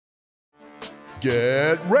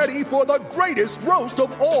Get ready for the greatest roast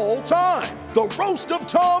of all time, the Roast of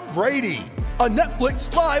Tom Brady, a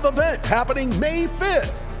Netflix live event happening May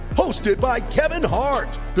 5th. Hosted by Kevin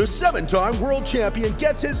Hart, the 7-time world champion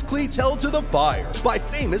gets his cleats held to the fire by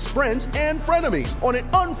famous friends and frenemies on an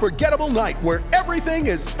unforgettable night where everything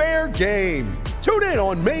is fair game. Tune in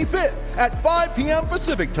on May 5th at 5 p.m.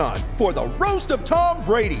 Pacific time for the Roast of Tom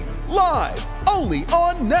Brady, live only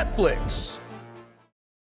on Netflix.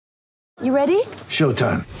 You ready?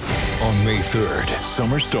 Showtime. On May 3rd,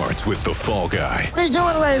 summer starts with The Fall Guy. Let's do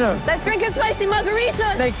it later. Let's drink a spicy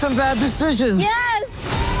margarita. Make some bad decisions. Yes!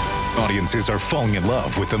 Audiences are falling in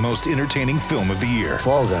love with the most entertaining film of the year.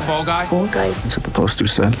 Fall Guy. Fall Guy? Fall Guy. That's what the poster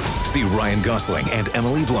said. See Ryan Gosling and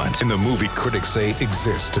Emily Blunt in the movie critics say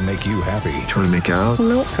exists to make you happy. Trying to make it out?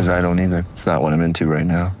 Nope. Because I don't either. It's not what I'm into right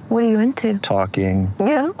now. What are you into? Talking.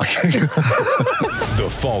 Yeah. The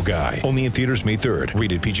Fall Guy. Only in theaters May 3rd.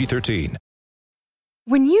 Rated PG-13.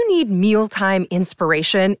 When you need mealtime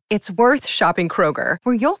inspiration, it's worth shopping Kroger,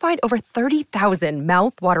 where you'll find over 30,000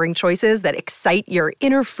 mouth-watering choices that excite your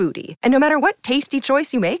inner foodie. And no matter what tasty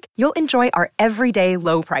choice you make, you'll enjoy our everyday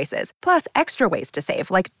low prices, plus extra ways to save,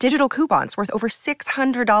 like digital coupons worth over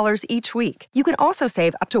 $600 each week. You can also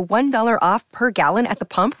save up to $1 off per gallon at the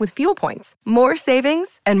pump with fuel points. More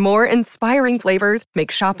savings and more inspiring flavors make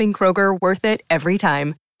shopping Kroger worth it every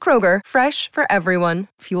time. Kroger, fresh for everyone.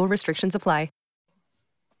 Fuel restrictions apply.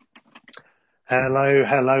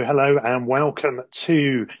 Hello, and welcome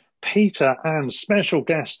to Peter and special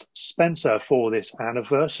guest Spencer for this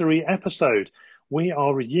anniversary episode. We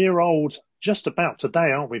are a year old just about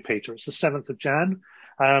today, aren't we, Peter? It's the 7th of Jan.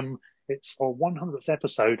 It's our 100th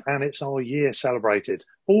episode, and it's our year celebrated.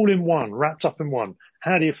 All in one, wrapped up in one.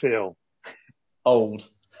 How do you feel? Old.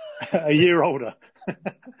 A year older.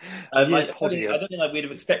 I don't think we'd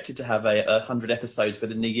have expected to have 100 episodes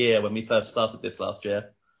within the year when we first started this last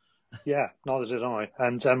year. Yeah, neither did I.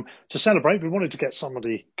 And to celebrate, we wanted to get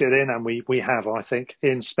somebody good in, and we have, I think,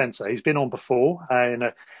 in Spencer. He's been on before in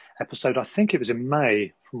an episode, I think it was in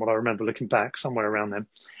May, from what I remember looking back, somewhere around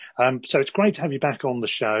then. So it's great to have you back on the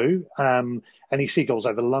show. Any Seagulls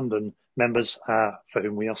Over London members for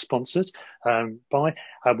whom we are sponsored by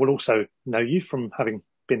will also know you from having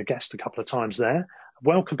been a guest a couple of times there.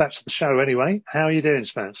 Welcome back to the show anyway. How are you doing,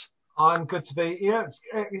 Spence? I'm good to be. Yeah,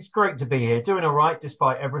 it's great to be here. Doing all right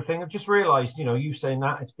despite everything. I've just realised, you saying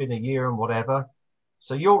that it's been a year and whatever.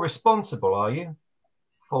 So you're responsible, are you,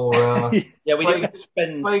 for yeah, we didn't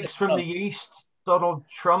spend plagues from the east, Donald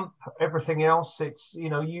Trump, everything else? It's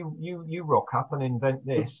you rock up and invent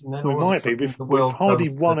this, and then we might be. We've hardly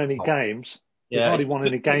won any games. Yeah, We've hardly won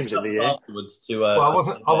any games in the year. Afterwards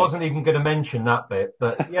I wasn't even going to mention that bit,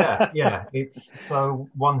 but yeah, it's so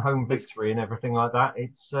one home victory and everything like that.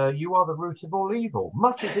 It's you are the root of all evil.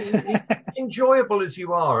 Much as enjoyable as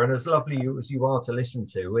you are and as lovely as you are to listen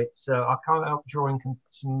to, it's I can't help drawing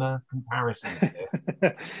some comparisons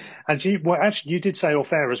here. And you did say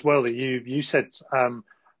off air as well that you said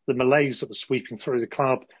the malaise that was sweeping through the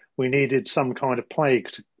club, we needed some kind of plague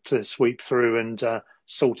to sweep through and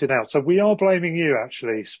sort it out. So we are blaming you,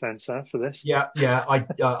 actually, Spencer, for this. Yeah. I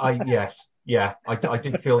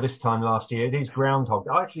did feel this time last year. It is Groundhog.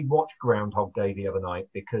 I actually watched Groundhog Day the other night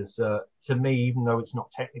because, to me, even though it's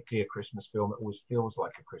not technically a Christmas film, it always feels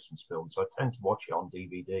like a Christmas film. So I tend to watch it on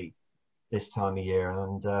DVD this time of year,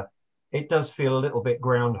 and it does feel a little bit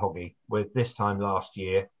groundhoggy with this time last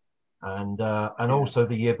year. And also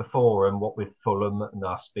the year before, and what with Fulham and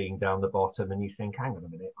us being down the bottom, and you think, hang on a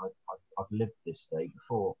minute, I've lived this day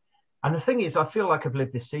before. And the thing is, I feel like I've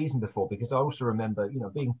lived this season before because I also remember,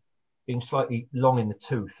 being slightly long in the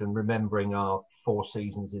tooth and remembering our 4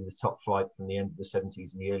 seasons in the top flight from the end of the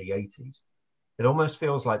 70s and the early 80s. It almost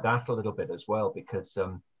feels like that a little bit as well because,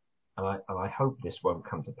 and I hope this won't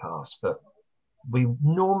come to pass, but we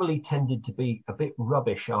normally tended to be a bit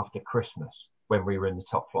rubbish after Christmas. When we were in the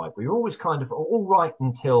top flight, we were always kind of all right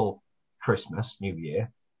until Christmas, New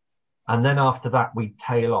Year. And then after that, we'd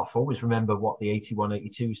tail off. Always remember what the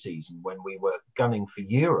 81-82 season when we were gunning for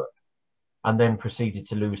Europe and then proceeded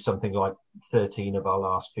to lose something like 13 of our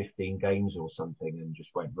last 15 games or something and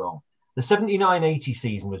just went wrong. The 79-80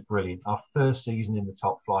 season was brilliant. Our first season in the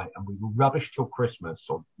top flight, and we were rubbish till Christmas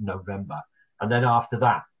or November. And then after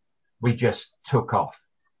that, we just took off.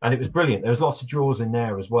 And it was brilliant. There was lots of draws in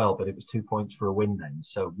there as well, but it was 2 points for a win then.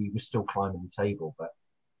 So we were still climbing the table. But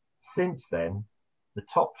since then, the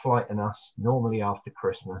top flight and us, normally after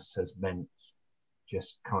Christmas, has meant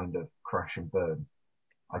just kind of crash and burn.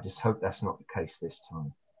 I just hope that's not the case this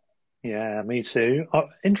time. Yeah, me too.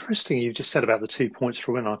 Interesting you just said about the 2 points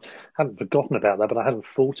for a win. I hadn't forgotten about that, but I hadn't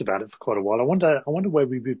thought about it for quite a while. I wonder where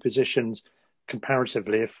we'd be positioned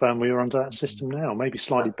comparatively if we were under that system now. Maybe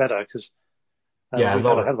slightly better because we've had a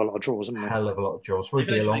hell of a lot of draws, haven't we? Hell of a lot of draws. We'd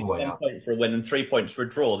be a long way up. 1 point for a win and 3 points for a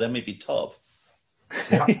draw, then we'd be top.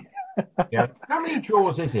 Yeah. Yeah. How many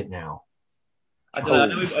draws is it now? I don't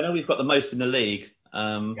know. I know we've got the most in the league.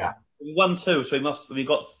 We won 2, so we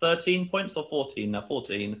got 13 points or 14 now.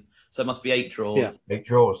 14. So it must be 8 draws. Yeah. 8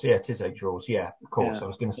 draws. Yeah, it is 8 draws. Yeah, of course. I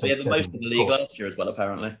was going to say. We had the most in the league last year as well,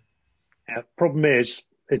 apparently. Yeah. Problem is,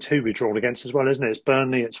 it's who we drawn against as well, isn't it? It's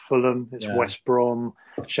Burnley, it's Fulham, it's West Brom,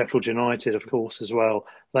 Sheffield United, of course, as well.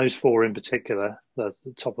 Those 4 in particular, the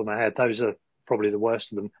top of my head, those are probably the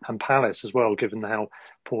worst of them. And Palace as well, given how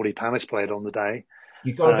poorly Palace played on the day.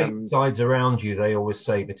 You've got to beat sides around you, they always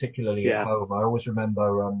say, particularly at home. I always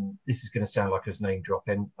remember, this is going to sound like a name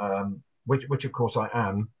dropping, which of course I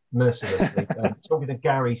am, mercilessly, talking to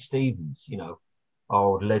Gary Stevens,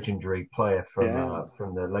 old legendary player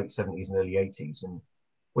from the late 70s and early 80s. And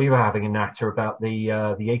we were having a natter about the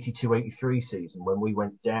 82-83 season when we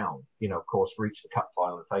went down, of course, reached the cup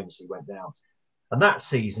final and famously went down. And that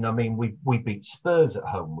season, I mean, we beat Spurs at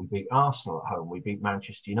home, we beat Arsenal at home, we beat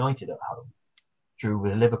Manchester United at home, drew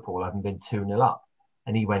with Liverpool, having been 2-0 up.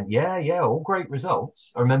 And he went, yeah, all great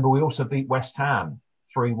results. I remember we also beat West Ham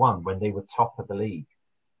 3-1 when they were top of the league.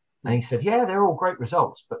 And he said, yeah, they're all great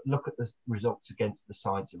results, but look at the results against the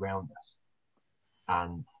sides around us.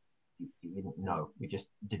 And we just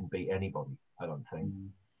didn't beat anybody, I don't think.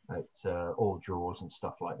 It's all draws and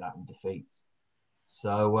stuff like that and defeats.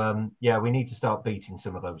 So, we need to start beating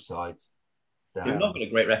some of those sides. We've not got a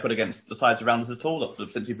great record against the sides around us at all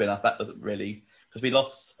since we've been up at really, because we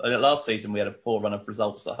lost last season. We had a poor run of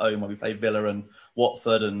results at home when we played Villa and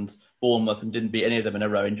Watford and Bournemouth and didn't beat any of them in a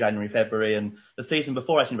row in January, February. And the season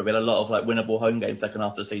before, actually, we had a lot of winnable home games second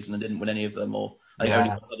half of the season and didn't win any of them, or only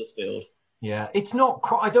won Huddersfield. Yeah, it's not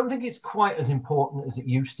quite, I don't think it's quite as important as it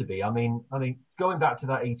used to be. I mean, going back to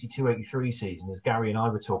that 82-83 season, as Gary and I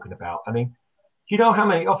were talking about, do you know how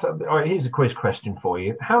many, all right, here's a quiz question for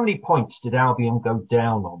you. How many points did Albion go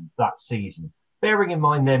down on that season? Bearing in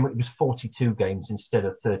mind then it was 42 games instead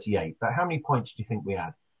of 38, but how many points do you think we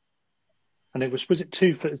had? And it was it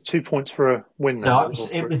 2 points for a win? Then, no,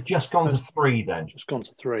 it was just gone to 3 then. Just gone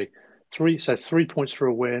to 3. 3 points for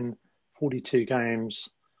a win, 42 games.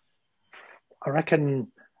 I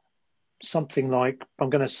reckon something like,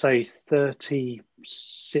 I'm going to say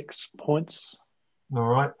 36 points. All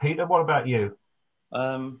right. Peter, what about you?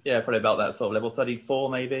 Probably about that sort of level,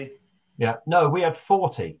 34 maybe. Yeah, no, we had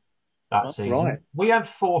 40 that season. Right. We had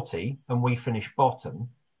 40 and we finished bottom.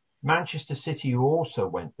 Manchester City, who also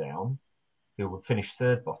went down, who finished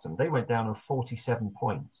third bottom, they went down on 47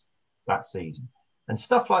 points that season. And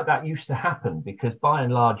stuff like that used to happen because by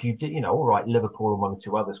and large you did, all right, Liverpool and 1 or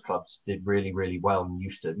 2 others clubs did really, really well and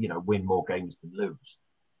used to, win more games than lose.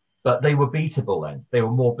 But they were beatable then. They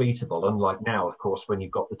were more beatable, unlike now, of course, when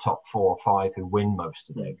you've got the top 4 or 5 who win most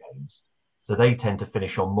of their games. So they tend to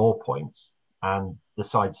finish on more points and the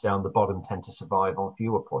sides down the bottom tend to survive on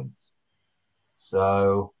fewer points.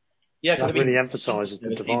 So... Yeah, that really emphasises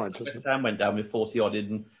the divide. West Ham went down with 40 odd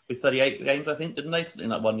with 38 games, I think, didn't they? In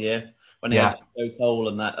that 1 year when they had Joe Cole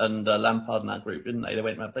and Lampard in that group, didn't they? They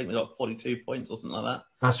went, I think they got 42 points or something like that.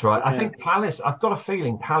 That's right. I think Palace. I've got a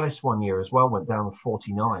feeling Palace 1 year as well went down with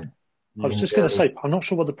 49. I was just going to say, I'm not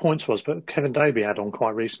sure what the points was, but Kevin Davey had on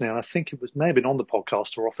quite recently, and I think it was maybe on the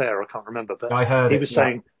podcast or off air. I can't remember, but I heard he was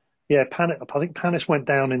saying, I think Palace went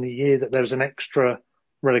down in the year that there was an extra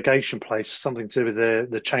relegation place, something to do with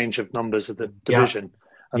the change of numbers of the division,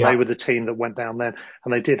 and they were the team that went down then,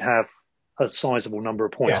 and they did have a sizable number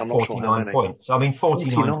of points. I'm not sure how many. Points.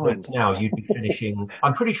 49 points now. You'd be finishing.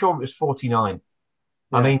 I'm pretty sure it was 49.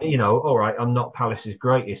 Yeah. I mean, all right, I'm not Palace's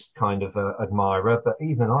greatest kind of admirer, but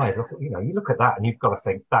even I look at, you look at that and you've got to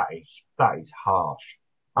think that is harsh.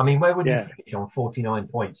 I mean, where would you finish on 49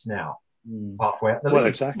 points now? Halfway up the league. Well,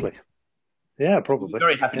 exactly. Yeah, probably. I'm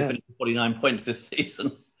very happy to finish 49 points this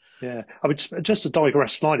season. Yeah, I mean, just to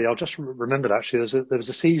digress slightly, I'll just remembered actually there was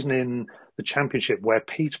a season in the Championship where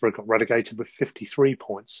Peterborough got relegated with 53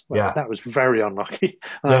 points. Well, that was very unlucky.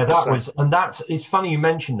 It's funny you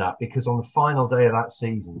mentioned that because on the final day of that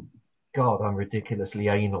season, God, I'm ridiculously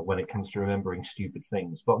anal when it comes to remembering stupid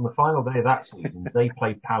things. But on the final day of that season, they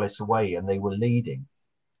played Palace away and they were leading.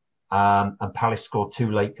 And Palace scored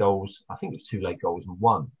 2 late goals. I think it was 2 late goals and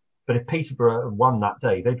 1. But if Peterborough had won that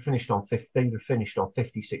day, they'd have finished on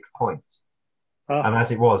 56 points. Oh. And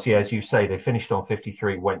as it was, as you say, they finished on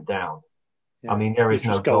 53, went down. Yeah. I mean, there is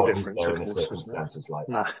no goal difference there in circumstances like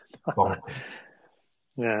that.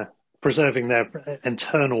 Yeah, preserving their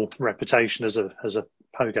internal reputation as a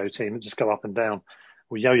pogo team and just go up and down,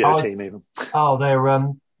 or yo-yo team even. Oh, they're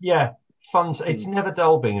fun. It's never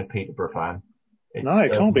dull being a Peterborough fan. No,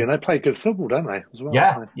 it can't be. And they play good football, don't they, as well?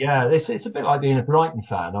 Yeah, so. yeah. It's a bit like being a Brighton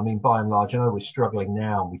fan. I mean, by and large, I know we're struggling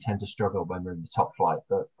now, and we tend to struggle when we're in the top flight,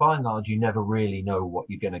 but by and large, you never really know what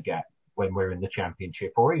you're going to get when we're in the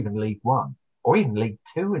Championship, or even League One, or even League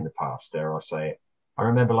Two in the past, dare I say it. I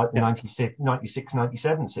remember like the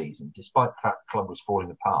 96-97 season, despite the fact the club was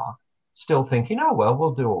falling apart, still thinking, oh, well,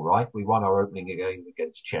 we'll do all right. We won our opening game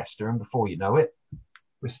against Chester, and before you know it,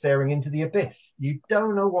 we're staring into the abyss. You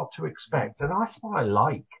don't know what to expect. And that's what I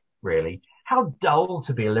like, really. How dull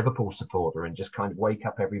to be a Liverpool supporter and just kind of wake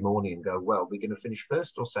up every morning and go, well, we're going to finish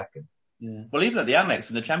first or second. Yeah. Well, even at the Amex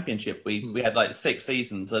in the Championship, we had like 6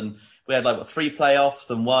 seasons, and we had like 3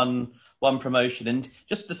 playoffs and one promotion, and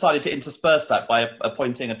just decided to intersperse that by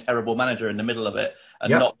appointing a terrible manager in the middle of it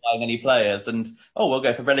and not buying any players. And we'll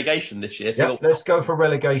go for relegation this year. So let's go for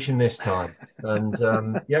relegation this time. And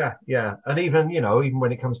and even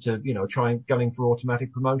when it comes to gunning for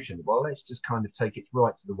automatic promotion, well, let's just kind of take it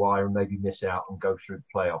right to the wire and maybe miss out and go through the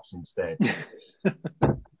playoffs instead.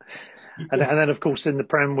 And then, of course, in the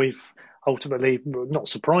Prem, we've ultimately, not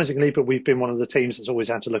surprisingly, but we've been one of the teams that's always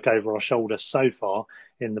had to look over our shoulder so far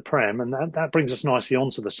in the Prem. And that brings us nicely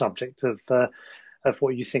onto the subject of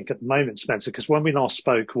what you think at the moment, Spencer, because when we last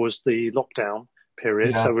spoke was the lockdown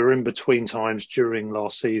period. So we were in between times during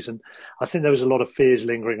last season. I think there was a lot of fears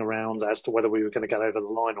lingering around as to whether we were going to get over the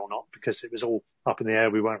line or not, because it was all up in the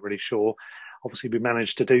air. We weren't really sure. Obviously, we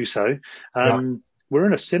managed to do so. We're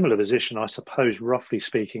in a similar position, I suppose, roughly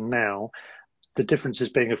speaking now. The difference is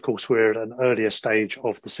being, of course, we're at an earlier stage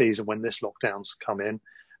of the season when this lockdown's come in,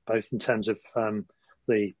 both in terms of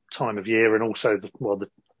the time of year and also the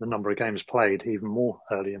number of games played, even more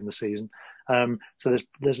early in the season. So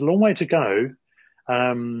there's a long way to go.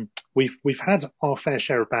 We've had our fair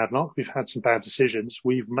share of bad luck. We've had some bad decisions.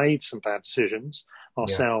 We've made some bad decisions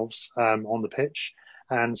ourselves on the pitch.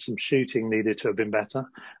 And some shooting needed to have been better.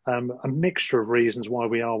 A mixture of reasons why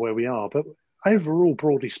we are where we are. But overall,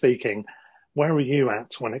 broadly speaking, where are you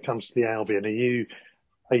at when it comes to the Albion?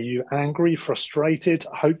 Are you angry, frustrated,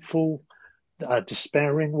 hopeful,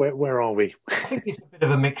 despairing? Where are we? I think it's a bit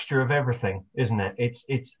of a mixture of everything, isn't it?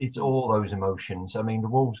 It's all those emotions. I mean, the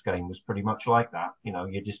Wolves game was pretty much like that.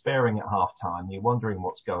 You're despairing at half time, you're wondering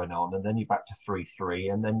what's going on, and then you're back to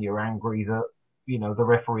 3-3, and then you're angry that the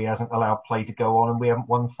referee hasn't allowed play to go on and we haven't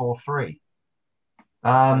won 4-3.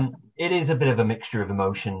 It is a bit of a mixture of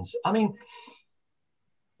emotions. I mean,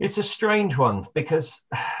 it's a strange one because,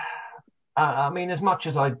 as much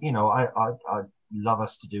as I love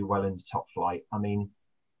us to do well in the top flight. I mean,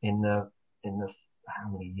 in the how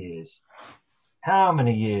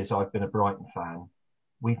many years I've been a Brighton fan,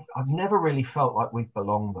 I've never really felt like we've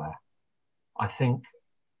belonged there. I think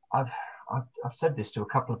I've said this to a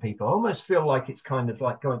couple of people. I almost feel like it's kind of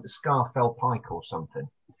like going to Scarfell Pike or something.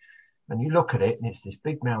 And you look at it and it's this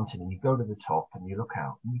big mountain and you go to the top and you look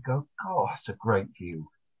out and you go, oh, it's a great view.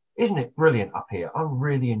 Isn't it brilliant up here? I'm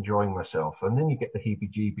really enjoying myself. And then you get the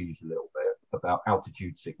heebie-jeebies a little bit about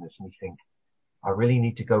altitude sickness and you think, I really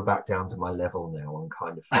need to go back down to my level now and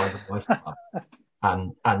kind of find a nice spot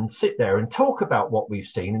and sit there and talk about what we've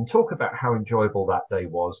seen and talk about how enjoyable that day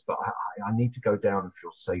was. But I need to go down and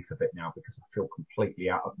feel safe a bit now because I feel completely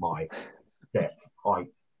out of my depth,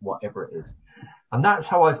 height, whatever it is. And that's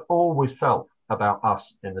how I've always felt about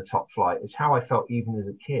us in the top flight. It's how I felt even as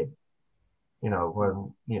a kid,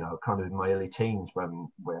 when, kind of in my early teens when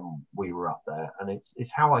we were up there. And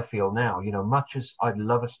it's how I feel now, much as I'd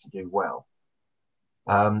love us to do well.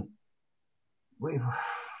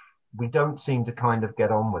 We don't seem to kind of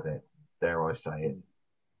get on with it, dare I say it,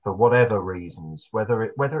 for whatever reasons,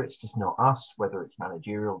 whether it's just not us, whether it's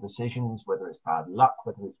managerial decisions, whether it's bad luck,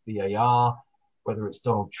 whether it's VAR, whether it's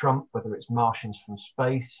Donald Trump, whether it's Martians from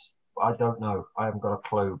space. I don't know. I haven't got a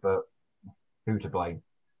clue, but who to blame?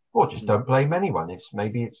 Or just don't blame anyone.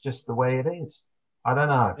 Maybe it's just the way it is. I don't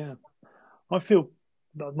know. Yeah. I feel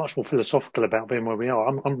much more philosophical about being where we are.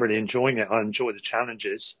 I'm really enjoying it. I enjoy the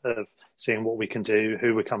challenges of seeing what we can do,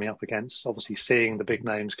 who we're coming up against. Obviously, seeing the big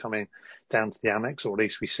names coming down to the Amex, or at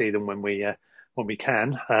least we see them when we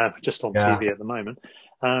can, just on TV at the moment.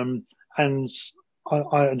 And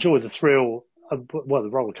I enjoy the thrill, the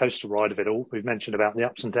roller coaster ride of it all. We've mentioned about the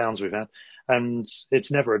ups and downs we've had, and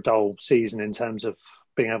it's never a dull season in terms of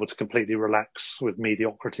being able to completely relax with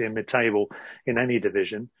mediocrity and mid-table in any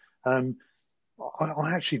division.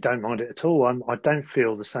 I actually don't mind it at all. I don't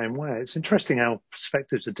feel the same way. It's interesting how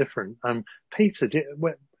perspectives are different. Peter, did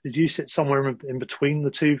you sit somewhere in between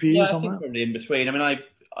the two views on that? Probably in between. I mean,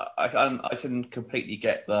 I can completely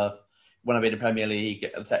get the want to be in the Premier League,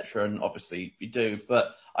 etc. And obviously you do.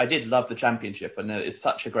 But I did love the Championship, and it's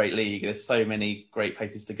such a great league. There's so many great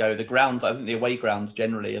places to go. The grounds, I think the away grounds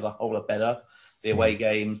generally as a whole are better. The away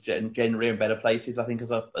games generally are in better places, I think,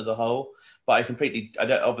 as a whole. But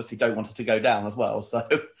I obviously don't want it to go down as well. So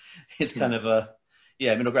it's kind of a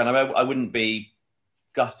middle ground. I wouldn't be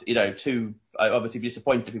I'd obviously be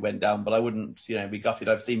disappointed if we went down, but I wouldn't, be gutted.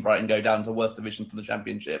 I've seen Brighton go down to worst division for the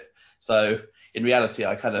Championship. So in reality,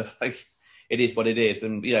 I kind of it is what it is.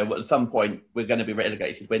 And, at some point we're going to be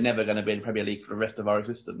relegated. We're never going to be in the Premier League for the rest of our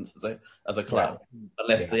existence as a club,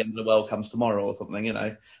 unless the end of the world comes tomorrow or something,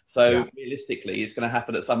 So realistically, it's going to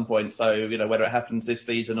happen at some point. So, whether it happens this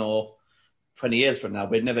season or 20 years from now,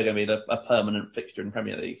 we're never going to be a permanent fixture in the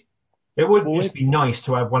Premier League. It would just be nice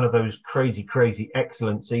to have one of those crazy,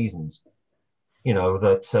 excellent seasons.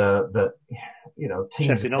 That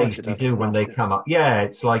teams basically do when they come up. Yeah,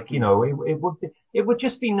 it's like, it would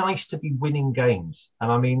just be nice to be winning games.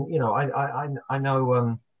 And I mean, I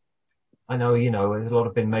know, there's a lot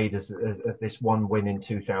have been made as this one win in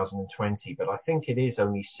 2020, but I think it is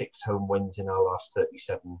only 6 home wins in our last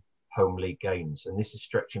 37 home league games. And this is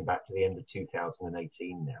stretching back to the end of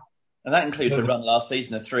 2018 now. And that includes a run last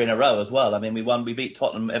season of 3 in a row as well. I mean, we beat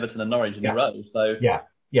Tottenham, Everton and Norwich in a row. So yeah.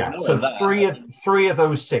 So three of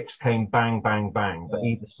those 6 came bang, bang, bang. But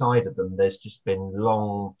either side of them, there's just been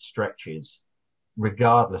long stretches,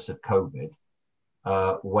 regardless of COVID,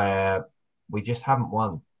 where we just haven't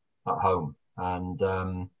won at home. And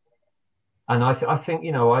I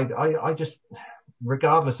think, I just,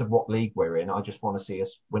 regardless of what league we're in, I just want to see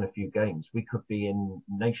us win a few games. We could be in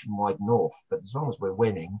Nationwide North, but as long as we're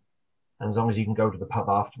winning, and as long as you can go to the pub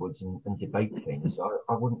afterwards and debate things,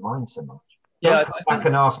 I wouldn't mind so much. Don't come back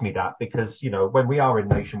and ask me that, because, when we are in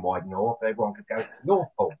Nationwide North, everyone could go to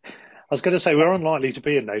your pub. I was going to say, we're unlikely to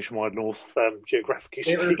be in Nationwide North, geographically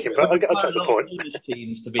speaking, but I take the point.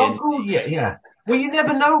 Teams to be in. Yeah. Well, you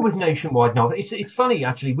never know with Nationwide North. It's funny,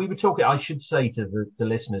 actually. We were talking, I should say to the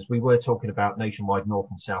listeners, we were talking about Nationwide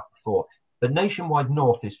North and South before, but Nationwide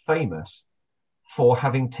North is famous for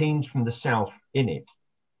having teams from the South in it.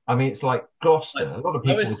 I mean, it's like Gloucester. A lot of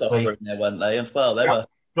people would say, were in there, weren't they, as well? They were.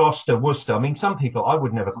 Gloucester, Worcester. I mean, some people, I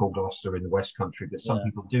would never call Gloucester in the West Country, but some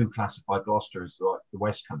people do classify Gloucester as like the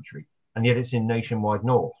West Country, and yet it's in Nationwide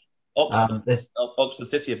North. Oxford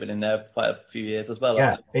City have been in there quite a few years as well.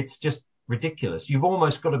 Yeah, it's just ridiculous. You've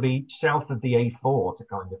almost got to be south of the A4 to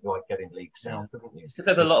kind of like get in League South, haven't you? Because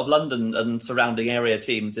there's a lot of London and surrounding area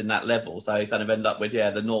teams in that level, so you kind of end up with,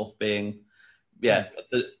 the North being...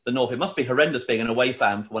 the North. It must be horrendous being an away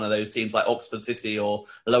fan for one of those teams like Oxford City or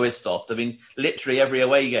Lowestoft. I mean, literally every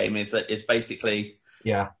away game is basically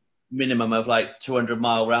minimum of like 200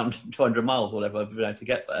 miles or whatever to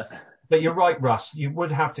get there. But you're right, Russ. You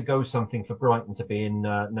would have to go something for Brighton to be in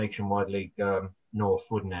Nationwide League North,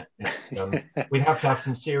 wouldn't it? We'd have to have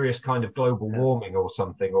some serious kind of global warming or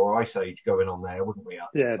something, or ice age going on there, wouldn't we?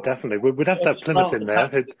 Yeah, definitely. We'd have to have Plymouth in there.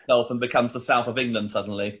 Itself and becomes the south of England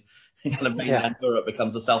suddenly. Mainland Europe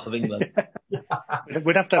becomes the south of England.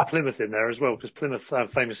 We'd have to have Plymouth in there as well, because Plymouth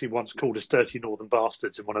famously once called us dirty northern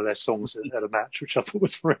bastards in one of their songs at a match, which I thought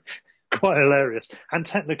was quite hilarious and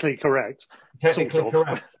technically correct. Technically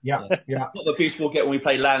correct, yeah. Not the abuse we'll get when we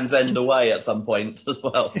play Land's End away at some point as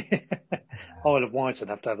well. Isle of Wight would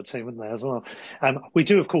have to have a team, wouldn't they, as well? We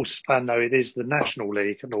do, of course, know it is the National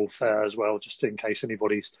League North as well, just in case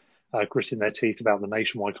anybody's gritting their teeth about the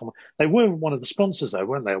Nationwide comment. They were one of the sponsors, though,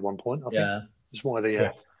 weren't they, at one point? I think that's why they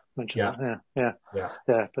mentioned that. Yeah.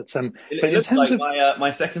 But it looks like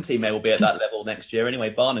my second team will be at that level next year.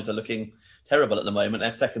 Anyway, Barnet are looking terrible at the moment.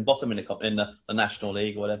 They're second bottom in the National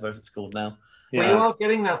League or whatever it's called now. Well, you are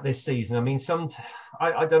getting that this season. I mean,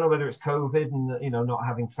 I don't know whether it's COVID and not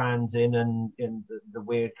having fans in and the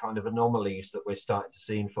weird kind of anomalies that we're starting to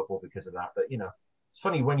see in football because of that. But it's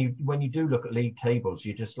funny when you do look at league tables,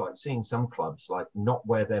 you're just like seeing some clubs like not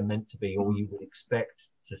where they're meant to be, or you would expect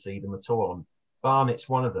to see them at all. And Barnet's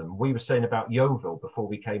one of them. We were saying about Yeovil before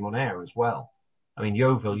we came on air as well. I mean,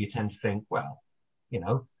 Yeovil, you tend to think, well,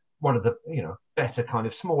 one of the better kind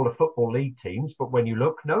of smaller football league teams, but when you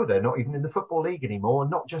look, no, they're not even in the football league anymore.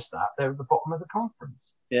 And not just that, they're at the bottom of the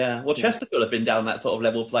conference. Yeah, well, Chesterfield have been down that sort of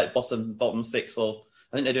level for like bottom 6, or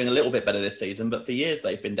I think they're doing a little bit better this season, but for years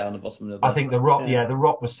they've been down the bottom of the... I think the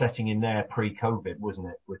Rock was setting in there pre-COVID, wasn't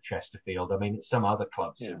it, with Chesterfield? I mean, it's some other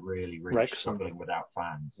clubs are really struggling without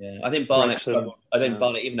fans. Yeah, I think Barnet,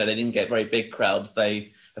 even though they didn't get very big crowds,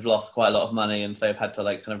 they have lost quite a lot of money, and so they've had to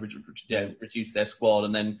like kind of reduce their squad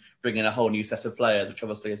and then bring in a whole new set of players, which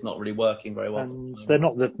obviously is not really working very well. And they're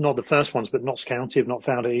not the first ones, but Notts County have not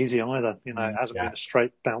found it easy either. You know, it hasn't been a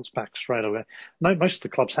straight bounce back straight away. No, most of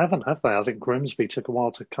the clubs haven't, have they? I think Grimsby took a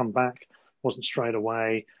while to come back, wasn't straight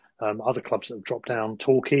away. Other clubs that have dropped down,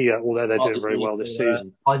 Torquay, although they're doing very well this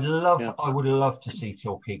season. I would love to see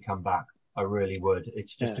Torquay come back. I really would.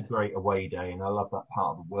 It's just a great away day, and I love that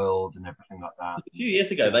part of the world and everything like that. A few years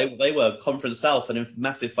ago, they were Conference South and in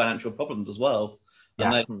massive financial problems as well.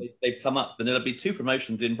 And they've come up, and it'll be 2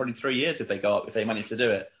 promotions in probably 3 years if they go up, if they manage to do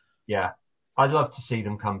it. Yeah, I'd love to see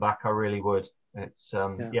them come back. I really would. It's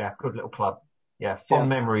good little club. Yeah, fond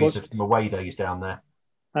memories of some away days down there.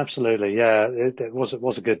 Absolutely, yeah. It was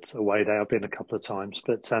a good away day. I've been a couple of times,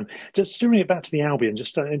 but just to bring it back to the Albion,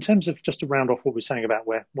 just in terms of just to round off what we're saying about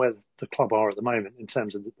where the club are at the moment in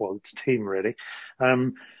terms of the team really.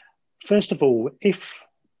 First of all, if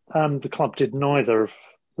the club did neither of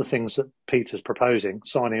the things that Peter's proposing,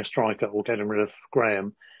 signing a striker or getting rid of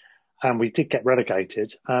Graham, and we did get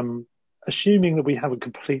relegated, assuming that we haven't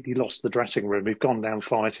completely lost the dressing room, we've gone down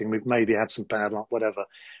fighting, we've maybe had some bad luck, whatever,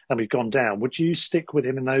 and we've gone down, would you stick with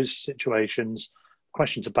him in those situations?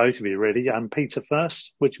 Question to both of you, really. Peter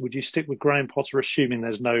first, would you stick with Graham Potter, assuming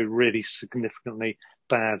there's no really significantly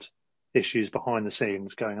bad issues behind the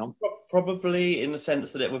scenes going on? Probably in the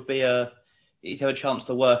sense that it would be he'd have a chance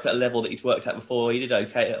to work at a level that he's worked at before. He did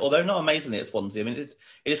okay, although not amazingly at Swansea. I mean, it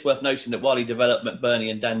is worth noting that while he developed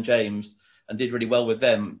McBurney and Dan James and did really well with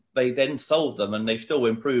them, they then sold them, and they've still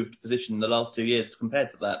improved position in the last 2 years compared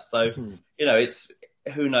to that. So, it's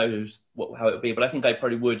who knows how it would be. But I think I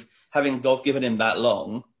probably would, having given him that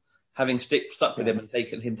long, having stuck with him and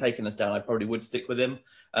taking us down, I probably would stick with him.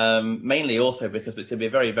 Mainly also because it's going to be a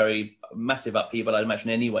very, very massive upheaval, I'd imagine,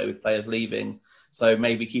 anyway, with players leaving. So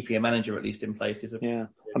maybe keeping a manager at least in place is and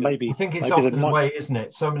maybe I think it's often the way, isn't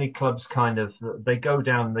it? So many clubs kind of they go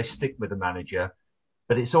down and they stick with the manager.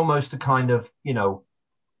 But it's almost a kind of,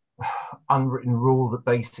 unwritten rule that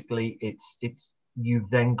basically it's you've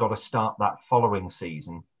then got to start that following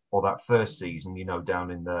season or that first season,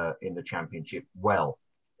 down in the Championship well.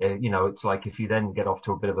 It's like if you then get off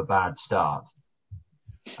to a bit of a bad start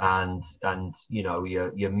and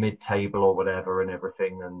you're mid-table or whatever and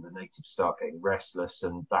everything, and the natives start getting restless,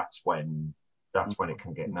 and that's when it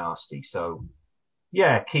can get nasty. So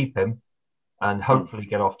yeah, keep him. And hopefully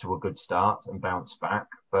get off to a good start and bounce back.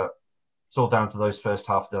 But it's all down to those first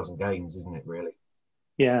half dozen games, isn't it, really?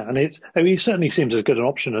 Yeah, and he certainly seems as good an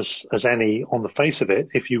option as any on the face of it.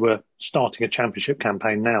 If you were starting a championship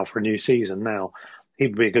campaign now for a new season now,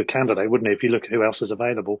 he'd be a good candidate, wouldn't he, if you look at who else is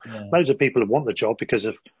available? Yeah. Loads of people want the job because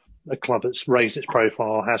of a club that's raised its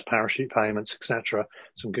profile, has parachute payments, etc.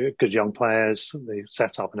 Some good young players, the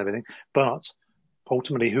setup and everything. But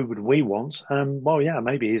ultimately, who would we want?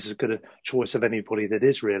 Maybe he's as good a choice of anybody that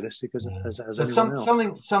is realistic as anyone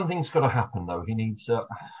else. Something's got to happen, though. He needs a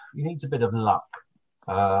bit of luck.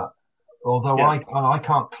 Although I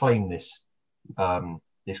can't claim this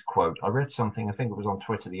quote. I read something, I think it was on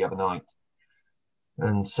Twitter the other night,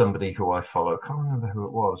 and somebody who I follow, I can't remember who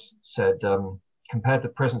it was, said, compared the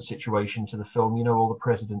present situation to the film, All the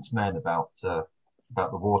President's Men about the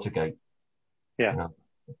Watergate. Yeah.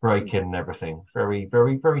 Break-in and everything. Very,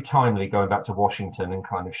 very, very timely, going back to Washington and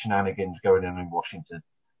kind of shenanigans going on in Washington.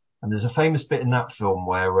 And there's a famous bit in that film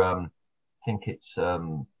where I think it's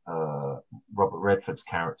Robert Redford's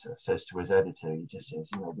character says to his editor, he just says,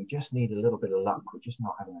 we just need a little bit of luck. We're just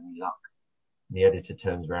not having any luck. And the editor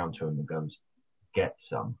turns around to him and goes, get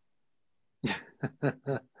some.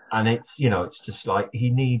 And it's just like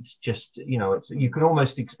he needs just, you could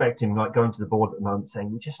almost expect him like going to the board at the moment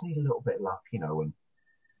saying, we just need a little bit of luck,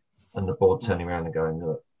 and the board turning around and going,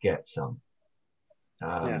 look, get some.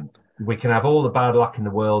 We can have all the bad luck in the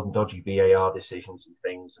world and dodgy VAR decisions and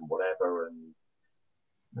things and whatever,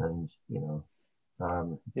 the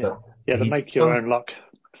make your own luck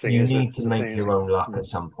thing. You need to make your own luck at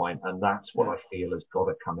some point, and that's what I feel has got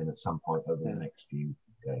to come in at some point over the next few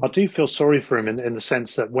games. I do feel sorry for him in the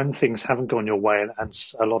sense that when things haven't gone your way, and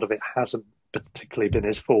a lot of it hasn't particularly been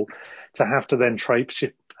his fault, to have to then traipse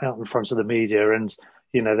out in front of the media and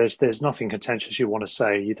there's nothing contentious you want to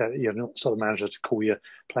say. You're not the sort of manager to call your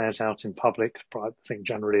players out in public. I think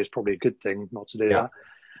generally is probably a good thing not to do that.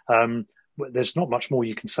 There's not much more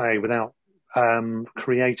you can say without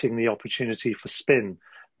creating the opportunity for spin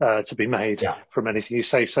to be made from anything you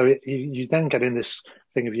say. So you then get in this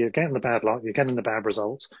thing of you're getting the bad luck, you're getting the bad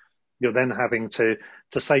results. You're then having to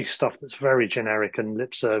say stuff that's very generic and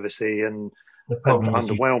lip servicey and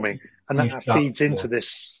underwhelming. And that feeds into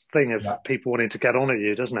this thing of people wanting to get on at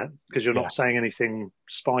you, doesn't it? Because you're not saying anything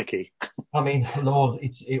spiky. I mean, Lord,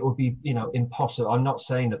 it would be, impossible. I'm not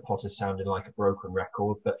saying that Potter's sounding like a broken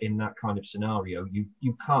record, but in that kind of scenario,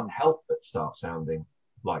 you can't help but start sounding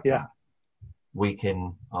like that. Week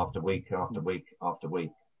in after week after week after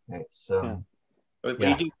week. It's, But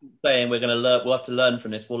you do keep saying we'll have to learn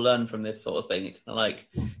from this. We'll learn from this sort of thing. Like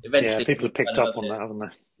eventually, people have picked up on that, haven't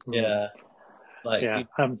they? Yeah,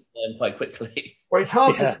 learn quite quickly. Well, it's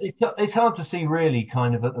hard. It's hard to see really,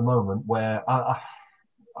 kind of at the moment where I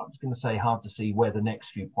was going to say hard to see where the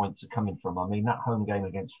next few points are coming from. I mean, that home game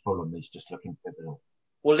against Fulham is just looking pivotal.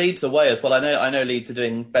 Well, Leeds away as well. I know Leeds are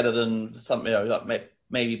doing better than some.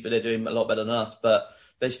 Maybe they're doing a lot better than us, but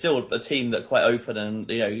they're still a team that's quite open, and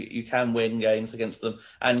you can win games against them.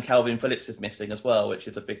 And Calvin Phillips is missing as well, which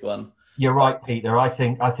is a big one. You're right, Peter. I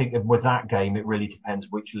think that with that game, it really depends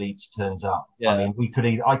which Leeds turns up. Yeah. I mean, we could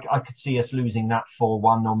I could see us losing that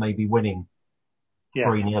 4-1 or maybe winning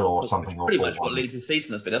 3-0 or something. Pretty much what Leeds'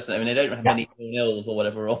 season has been, hasn't it? I mean, they don't have many 4-0s or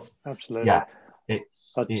whatever. Absolutely. Yeah.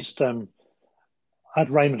 I had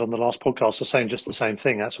Raymond on the last podcast saying just the same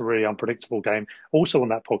thing. That's a really unpredictable game. Also on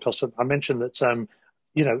that podcast, I mentioned that,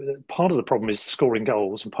 part of the problem is scoring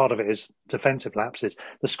goals and part of it is defensive lapses.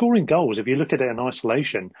 The scoring goals, if you look at it in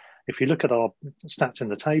isolation, if you look at our stats in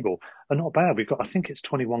the table, are not bad. I think it's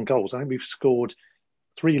 21 goals. I think we've scored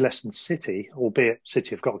 3 less than City, albeit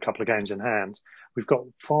City have got a couple of games in hand. We've got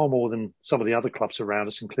far more than some of the other clubs around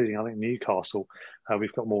us, including, I think, Newcastle.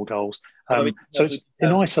 We've got more goals. So it's,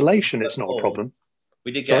 in isolation, it's not a problem.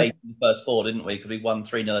 We did get 8 in the first 4, didn't we? Because we won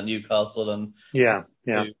 3-0 at Newcastle. And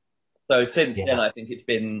So since then, I think it's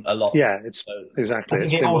been a lot. Yeah, exactly. I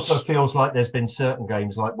think it also feels like there's been certain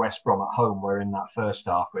games like West Brom at home where in that first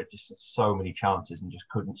half we just had so many chances and just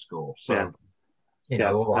couldn't score. So,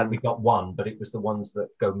 all right, we got one, but it was the ones that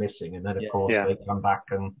go missing. And then, of course, they come back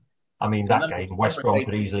and, I mean, that game, West Brom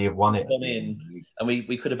could easily have won it. And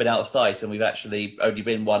we could have been out of sight, and we've actually only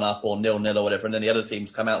been 1-up or 0-0 or whatever, and then the other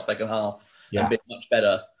teams come out second half and been much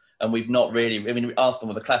better. And we've not really. I mean,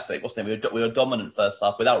 Arsenal was a classic, wasn't it? We were dominant first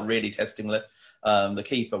half without really testing the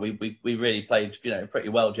keeper. We really played, pretty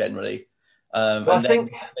well generally. And I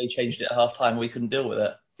think they changed it at half time. We couldn't deal with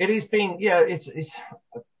it. It has been,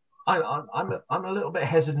 I'm a little bit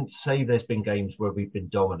hesitant to say there's been games where we've been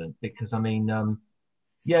dominant because I mean,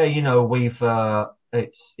 we've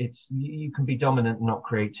you can be dominant and not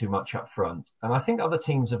create too much up front, and I think other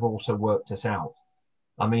teams have also worked us out.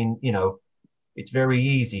 I mean, it's very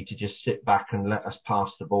easy to just sit back and let us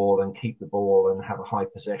pass the ball and keep the ball and have a high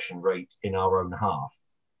possession rate in our own half.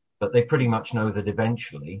 But they pretty much know that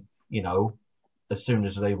eventually, as soon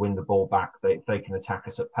as they win the ball back, if they can attack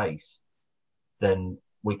us at pace, then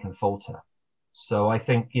we can falter. So I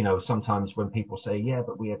think, sometimes when people say, yeah,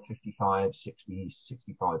 but we had 55, 60,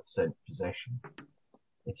 65% possession,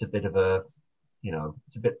 it's a bit of a,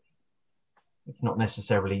 it's not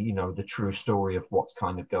necessarily, the true story of what's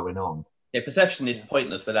kind of going on. Yeah, possession is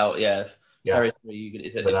pointless without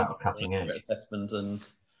territory. Without a cutting edge assessment and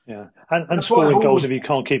scoring goals if you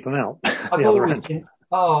can't keep them out.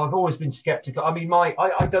 I've always been sceptical. I mean,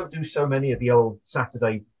 I don't do so many of the old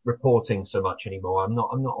Saturday reporting so much anymore. I'm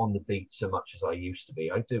not on the beat so much as I used to be.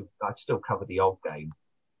 I still cover the odd game,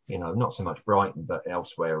 not so much Brighton, but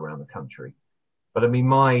elsewhere around the country. But I mean,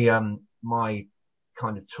 my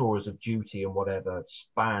kind of tours of duty and whatever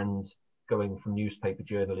spanned going from newspaper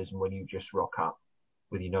journalism when you just rock up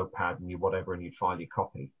with your notepad and your whatever and you file your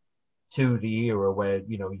copy to the era where,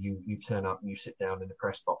 you turn up and you sit down in the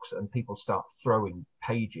press box and people start throwing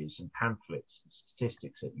pages and pamphlets and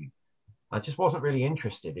statistics at you. I just wasn't really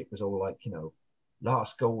interested. It was all like,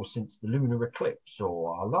 last goal since the lunar eclipse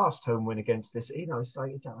or our last home win against this, it's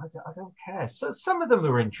like, I don't care. So some of them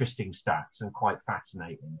are interesting stats and quite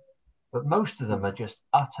fascinating. But most of them are just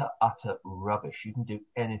utter rubbish. You can do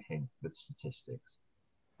anything with statistics.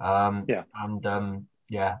 They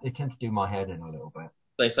tend to do my head in a little bit.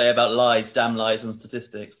 They say about lies, damn lies and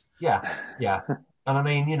statistiks. Yeah. And I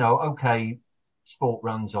mean, okay, sport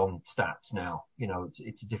runs on stats now.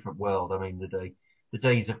 It's a different world. I mean, the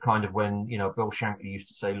days of kind of when, Bill Shankly used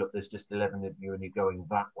to say, look, there's just 11 of you and you're going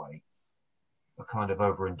that way, are kind of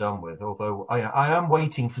over and done with. Although I am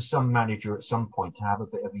waiting for some manager at some point to have a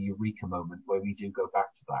bit of a eureka moment where we do go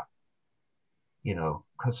back to that.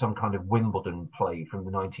 Some kind of Wimbledon play from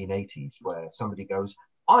the 1980s where somebody goes,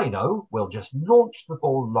 I know, we'll just launch the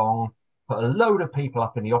ball long, put a load of people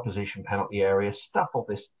up in the opposition penalty area, stuff all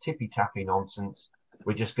this tippy-tappy nonsense.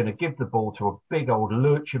 We're just going to give the ball to a big old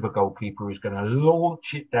lurch of a goalkeeper who's going to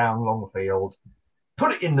launch it down long field,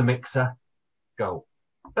 put it in the mixer, go.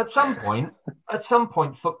 at some point,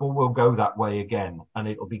 football will go that way again, and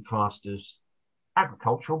it'll be classed as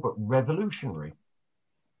agricultural but revolutionary.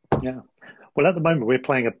 Yeah. Well, at the moment, we're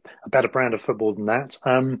playing a better brand of football than that.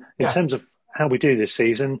 In terms of how we do this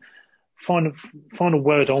season, final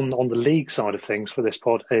word on the league side of things for this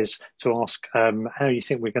pod is to ask how you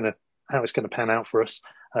think how it's going to pan out for us.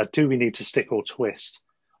 Do we need to stick or twist?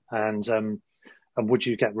 And would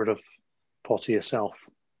you get rid of Potter yourself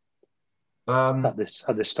at this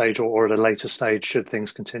stage or at a later stage should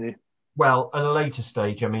things continue? Well, at a later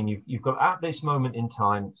stage, I mean, you've got at this moment in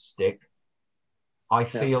time stick. I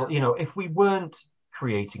feel, if we weren't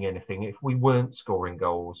creating anything, if we weren't scoring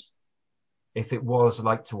goals, if it was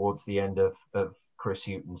like towards the end of Chris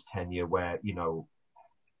Hughton's tenure where,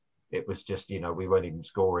 it was just, we weren't even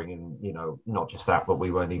scoring and, not just that, but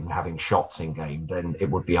we weren't even having shots in game, then it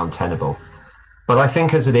would be untenable. But I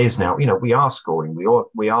think as it is now, we are scoring,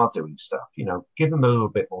 we are doing stuff, give them a little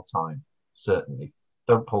bit more time, certainly.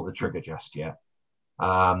 Don't pull the trigger just yet.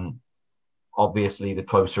 Obviously, the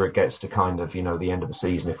closer it gets to kind of, the end of the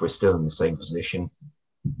season, if we're still in the same position,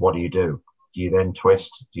 what do? Do you then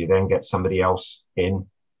twist? Do you then get somebody else in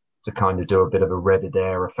to kind of do a bit of a Red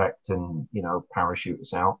Adair effect and, parachute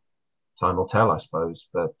us out? Time will tell, I suppose.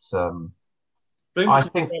 But I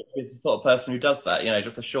think is the sort of person who does that,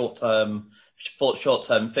 just a short-term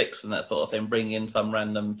fix and that sort of thing, bring in some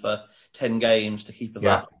random for 10 games to keep us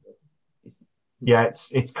up. Yeah,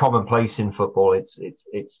 it's commonplace in football. It's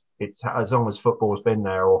as long as football's been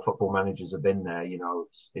there or football managers have been there,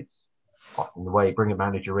 it's often the way you bring a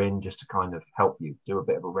manager in just to kind of help you do a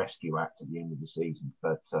bit of a rescue act at the end of the season.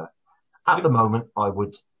 But at the moment, I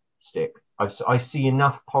would stick. I see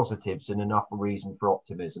enough positives and enough reason for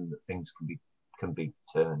optimism that things can be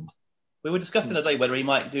turned. We were discussing today whether he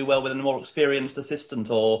might do well with a more experienced assistant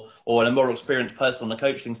or a more experienced person on the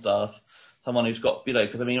coaching staff. Someone who's got,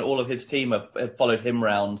 because all of his team have followed him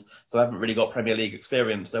round, so haven't really got Premier League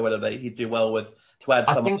experience. So whether he'd do well to add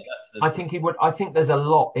someone like that. I think he would. I think there's a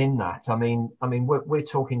lot in that. I mean, we're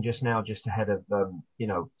talking just ahead of,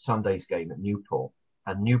 Sunday's game at Newport,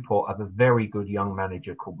 and Newport have a very good young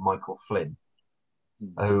manager called Michael Flynn,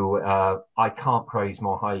 who I can't praise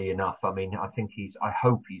more highly enough. I mean, I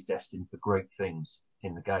hope he's destined for great things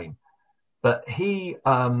in the game. But he,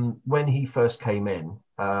 when he first came in,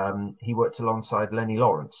 he worked alongside Lenny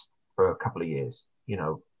Lawrence for a couple of years,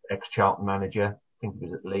 ex-Charlton manager. I think he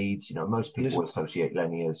was at Leeds. Most people associate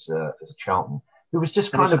Lenny as a Charlton. He was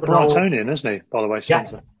just kind of an Brightonian, isn't he, by the way,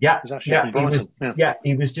 Spencer? Yeah. He's actually from Brighton.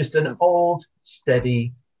 He was just an old,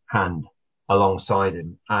 steady hand alongside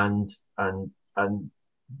him and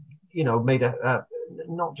made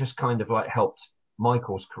not just kind of like helped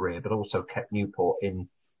Michael's career, but also kept Newport in,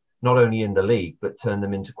 not only in the league, but turned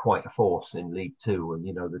them into quite a force in League Two. And,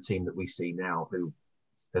 the team that we see now who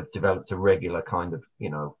have developed a regular kind of,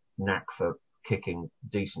 knack for kicking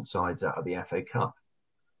decent sides out of the FA Cup.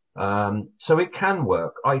 So it can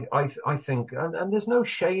work. I think, and there's no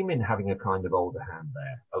shame in having a kind of older hand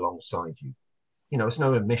there alongside you. It's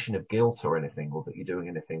no admission of guilt or anything, or that you're doing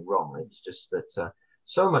anything wrong. It's just that,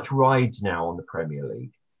 so much rides now on the Premier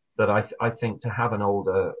League that I think to have an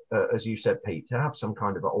older, as you said, Pete, to have some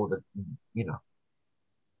kind of older,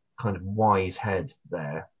 kind of wise head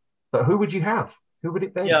there. But who would you have? Who would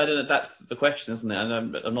it be? Yeah, I don't know. That's the question, isn't it?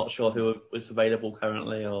 And I'm not sure who is available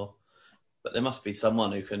currently, but there must be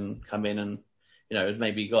someone who can come in and, has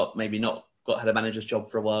maybe not had a manager's job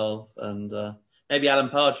for a while, and maybe Alan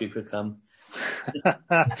Pardew could come.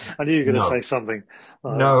 I knew you were going to say something.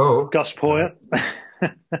 No, Gus Poyet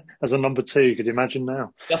as a number 2. Could you imagine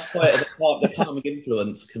now? Gus Poyet as the calming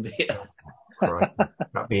influence can be. Right.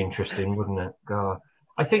 That'd be interesting, wouldn't it? God,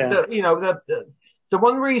 I think that the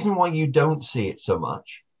one reason why you don't see it so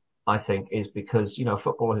much, I think, is because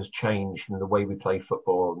football has changed, and the way we play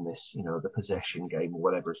football and this, the possession game or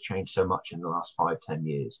whatever has changed so much in the last 5-10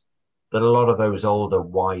 years that a lot of those older,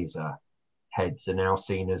 wiser heads are now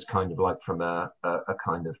seen as kind of like from a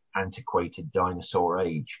kind of antiquated dinosaur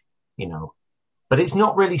age, But it's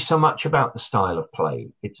not really so much about the style of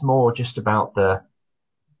play. It's more just about the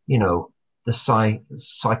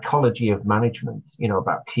psychology of management,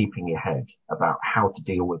 about keeping your head, about how to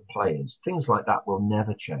deal with players. Things like that will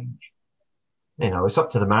never change. It's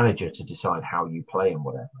up to the manager to decide how you play and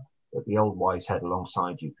whatever. But the old wise head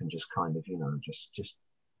alongside you can just kind of, just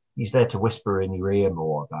he's there to whisper in your ear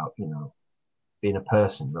more about, being a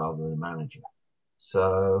person rather than a manager.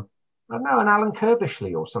 So, I don't know, an Alan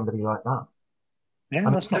Kirbishley or somebody like that. Yeah,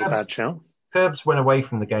 that's not a bad shout. Kirbs went away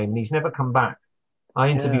from the game and he's never come back. I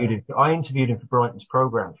interviewed him for Brighton's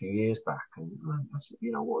programme a few years back, and I said,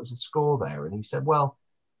 what was the score there? And he said, well,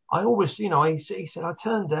 I always, he said, I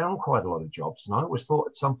turned down quite a lot of jobs, and I always thought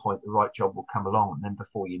at some point the right job will come along, and then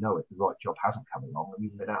before you know it, the right job hasn't come along, and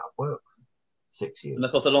you've been out of work for 6 years. And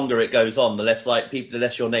of course, the longer it goes on, the less the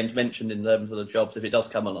less your name's mentioned in terms of the jobs if it does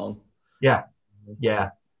come along. Yeah.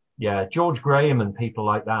 George Graham and people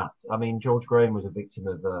like that. I mean, George Graham was a victim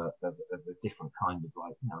of a different kind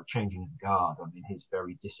of changing of the guard. I mean, his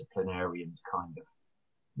very disciplinarian kind of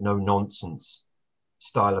no nonsense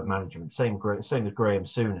style of management. Same as Graham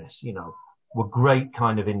Souness, were great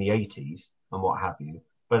kind of in the 80s and what have you.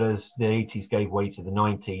 But as the 80s gave way to the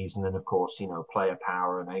 90s, and then of course, player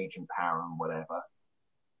power and agent power and whatever,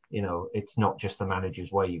 it's not just the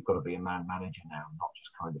manager's way. You've got to be a man manager now, not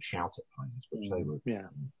just kind of shout at players, which they were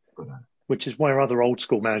good at. Which is where other old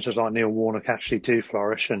school managers like Neil Warnock actually do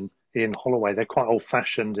flourish, and Ian Holloway. They're quite old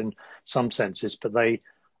fashioned in some senses, but they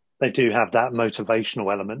do have that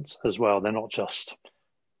motivational element as well. They're not just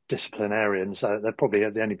disciplinarians. They're probably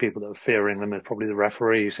the only people that are fearing them are probably the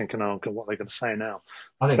referees, thinking, "Oh, God, what are they going to say now?"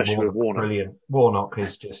 I think especially with Warnock. Brilliant. Warnock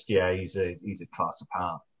is just he's a class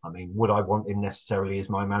apart. I mean, would I want him necessarily as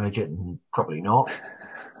my manager? Probably not.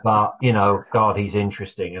 But, God, he's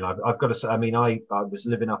interesting. And I've got to say, I mean, I was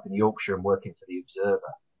living up in Yorkshire and working for the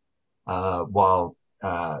Observer, while,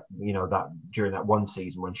 during that one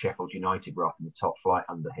season when Sheffield United were up in the top flight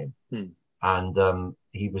under him. And,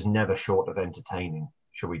 he was never short of entertaining,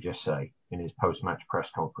 shall we just say, in his post-match press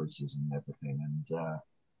conferences and everything. And,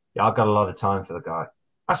 I've got a lot of time for the guy.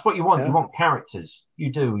 That's what you want. Yeah. You want characters.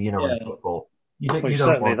 You do, in football. You don't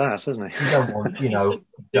certainly want that, isn't he? You don't want,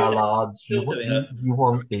 dullards. You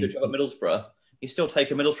want the good job at Middlesbrough. He's still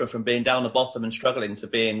taken Middlesbrough from being down the bottom and struggling to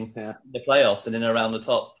being the playoffs and in and around the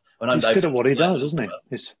top. He's good at what he does, isn't he?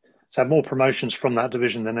 He's had more promotions from that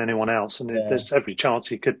division than anyone else, and there's every chance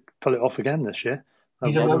he could pull it off again this year.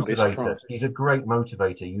 He's a motivator. He's a great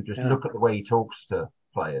motivator. You just look at the way he talks to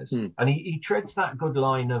players, and he treads that good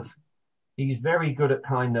line of. He's very good at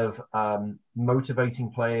kind of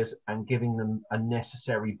motivating players and giving them a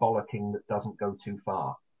necessary bollocking that doesn't go too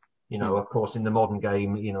far. Of course, in the modern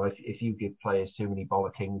game, if you give players too many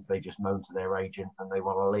bollockings, they just moan to their agent and they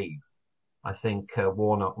want to leave. I think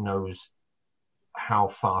Warnock knows how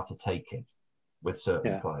far to take it with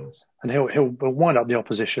certain players. And he'll wind up the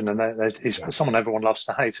opposition, and he's someone everyone loves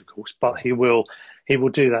to hate, of course, but he will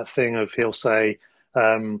do that thing of he'll say,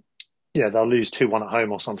 they'll lose 2-1 at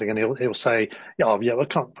home or something, and he'll say, I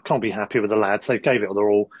can't be happy with the lads. They gave it their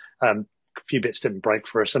all. A few bits didn't break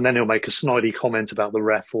for us, and then he'll make a snidey comment about the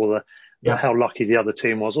ref or how lucky the other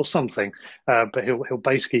team was or something. But he'll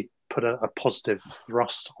basically put a positive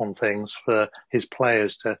thrust on things for his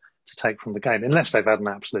players to take from the game, unless they've had an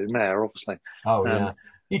absolute mare, obviously. Oh yeah.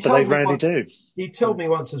 But they rarely do. He told me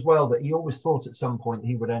once as well that he always thought at some point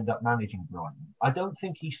he would end up managing Brighton. I don't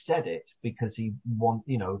think he said it because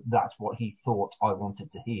that's what he thought I wanted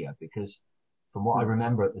to hear, because from what I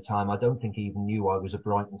remember at the time, I don't think he even knew I was a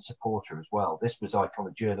Brighton supporter as well. This was like on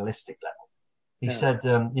a journalistic level. He said,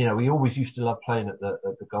 he always used to love playing at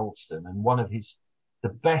the Goldstone, and one of the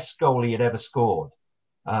best goal he had ever scored.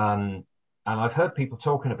 And I've heard people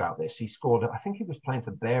talking about this. He scored, I think he was playing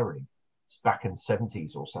for Bury back in the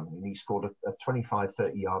 70s or something, and he scored a 25,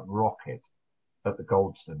 30-yard rocket at the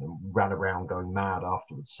Goldstone and ran around going mad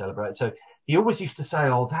afterwards, celebrating. So he always used to say,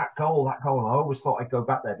 that goal. And I always thought I'd go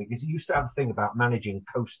back there, because he used to have a thing about managing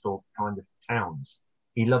coastal kind of towns.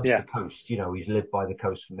 He loves the coast. He's lived by the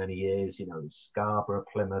coast for many years, Scarborough,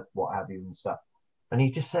 Plymouth, what have you and stuff. And he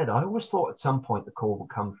just said, I always thought at some point the call would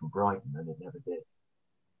come from Brighton, and it never did.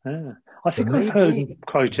 Yeah. I think I've heard him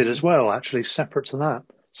quoted as well, actually, separate to that.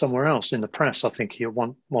 Somewhere else in the press, I think he at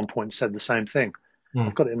one point said the same thing.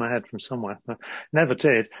 I've got it in my head from somewhere. Never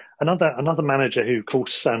did. Another manager who, of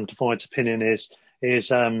course, divides opinion is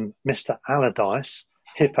Mr. Allardyce,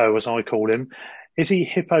 Hippo as I call him. Is he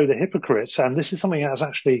Hippo the hypocrite? This is something that was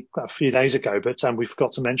actually a few days ago, but we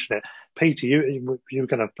forgot to mention it. Peter, you were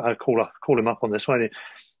going to call him up on this, weren't you?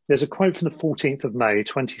 There's a quote from the 14th of May,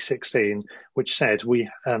 2016, which said,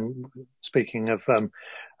 speaking of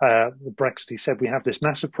Brexit, he said, we have this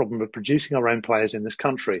massive problem of producing our own players in this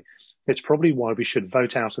country. It's probably why we should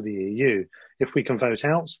vote out of the EU. If we can vote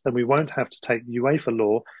out, then we won't have to take UEFA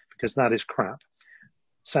law, because that is crap.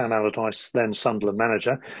 Sam Allardyce, then Sunderland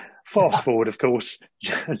manager. Fast forward, of course,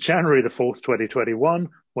 January the 4th, 2021,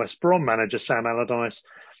 West Brom manager Sam Allardyce.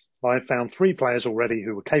 I've found 3 players already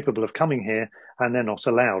who were capable of coming here, and they're not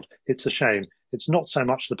allowed. It's a shame. It's not so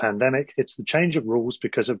much the pandemic, it's the change of rules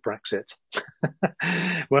because of Brexit.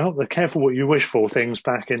 Well, be careful what you wish for, things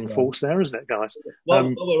back in force there, isn't it, guys? Well,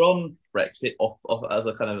 while we're on Brexit, off as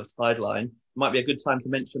a kind of a sideline, it might be a good time to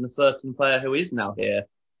mention a certain player who is now here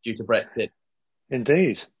due to Brexit.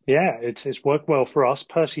 Indeed. Yeah, it's worked well for us.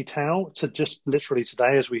 Percy Tau, to just literally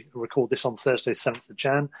today, as we record this on Thursday, 7th of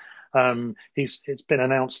Jan, it's been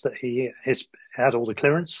announced that he has had all the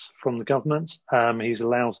clearance from the government. He's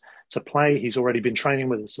allowed to play. He's already been training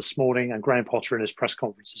with us this morning, and Graham Potter in his press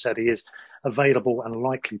conference has said he is available and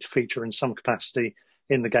likely to feature in some capacity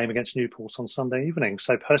in the game against Newport on Sunday evening.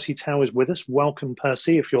 So Percy Tau is with us. Welcome,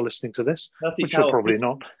 Percy, if you're listening to this, Percy which Tau, you're probably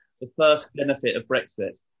not. The first benefit of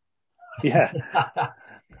Brexit. Yeah.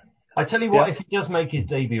 I tell you what, if he does make his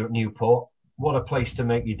debut at Newport, what a place to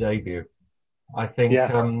make your debut. I think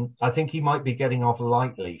I think he might be getting off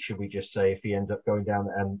lightly, should we just say, if he ends up going down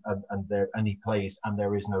and he plays and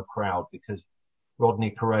there is no crowd, because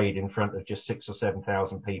Rodney Parade in front of just 6,000 or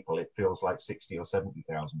 7,000 people, it feels like 60,000 or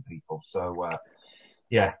 70,000 people. So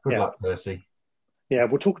good luck, Percy. Yeah,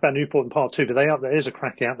 we'll talk about Newport in part two, but there is a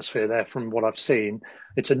cracking atmosphere there from what I've seen.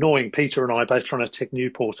 It's annoying. Peter and I are both trying to tick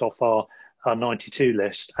Newport off our 92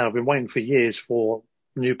 list, and I've been waiting for years for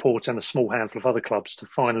Newport and a small handful of other clubs to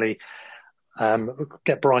finally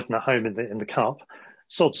get Brighton at home in the cup.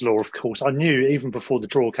 Sod's law, of course. I knew even before the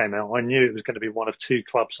draw came out, I knew it was going to be one of two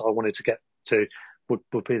clubs I wanted to get to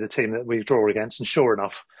would be the team that we draw against, and sure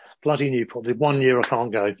enough, bloody Newport. The 1 year I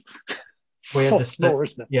can't go. Sod's law,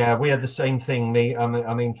 isn't it? Yeah, we had the same thing.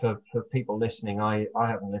 I mean, for people listening, I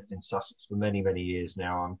haven't lived in Sussex for many, many years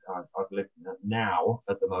now. I've lived now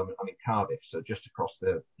at the moment. I'm in Cardiff, so just across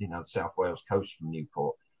the South Wales coast from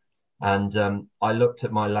Newport. And I looked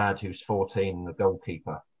at my lad who's 14, the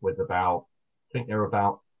goalkeeper, with I think there are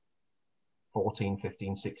about 14,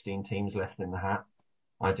 15, 16 teams left in the hat.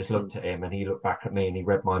 I just looked at him and he looked back at me and he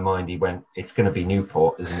read my mind. He went, "It's going to be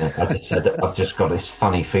Newport, isn't it?" I just said, "I've just got this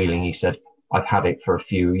funny feeling." He said, "I've had it for a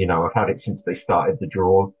few, I've had it since they started the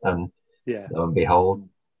draw." And lo and behold.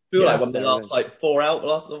 We were like one of the last, 4 out,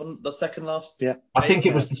 the second last. Yeah. I think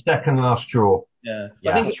it was the second last draw. Yeah.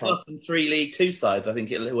 I think it's less than 3 League Two sides. I think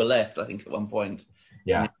who were left, at one point.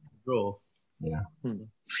 Yeah. Draw. Yeah.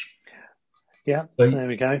 Yeah. So, there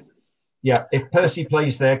we go. Yeah. If Percy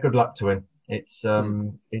plays there, good luck to him. It's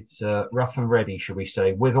rough and ready, shall we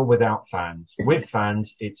say, with or without fans. With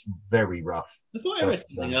fans, it's very rough. I thought I read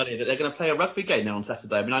something earlier that they're going to play a rugby game now on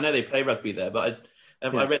Saturday. I mean, I know they play rugby there, but I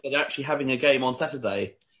read that they're actually having a game on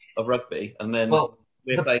Saturday of rugby, and then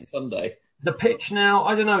we're playing Sunday. The pitch now,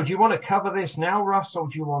 I don't know, do you want to cover this now, Russ, or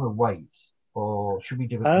do you want to wait? Or should we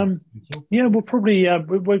do it? Yeah, we'll probably,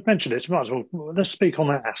 we've mentioned it, might as well, let's speak on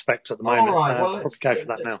that aspect at the moment. All right, well, let's go for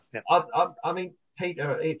that now. Yeah. I mean,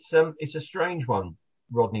 Peter, it's a strange one,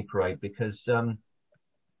 Rodney Parade, because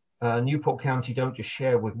Newport County don't just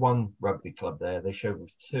share with one rugby club there; they share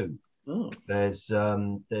with two. Oh. There's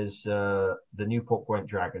the Newport Gwent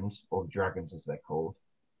Dragons, or the Dragons as they're called,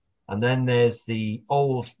 and then there's the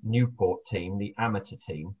old Newport team, the amateur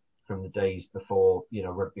team from the days before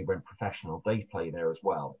rugby went professional. They play there as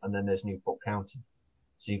well, and then there's Newport County.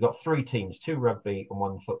 So you've got 3 teams, 2 rugby and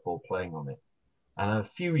 1 football playing on it. And a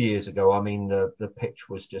few years ago, I mean, the pitch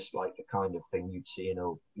was just like the kind of thing you'd see in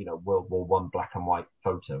a World War I black and white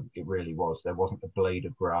photo. It really was. There wasn't a blade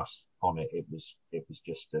of grass on it. It was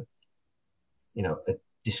just a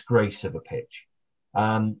disgrace of a pitch.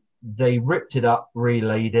 They ripped it up,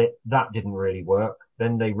 relayed it. That didn't really work.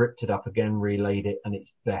 Then they ripped it up again, relayed it, and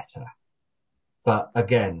it's better. But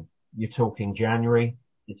again, you're talking January.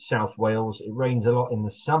 It's South Wales. It rains a lot in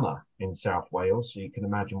the summer in South Wales, so you can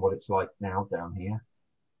imagine what it's like now down here.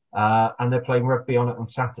 And they're playing rugby on it on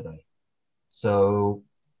Saturday. So...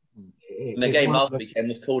 And the game last weekend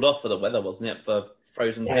was called off for the weather, wasn't it? For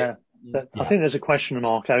frozen pitch. I think there's a question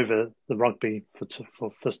mark over the rugby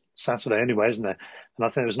for Saturday anyway, isn't there? And I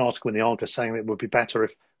think there was an article in the Argus saying it would be better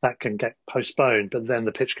if that can get postponed, but then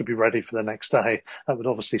the pitch could be ready for the next day. That would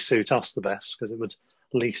obviously suit us the best because it would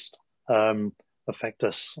least affect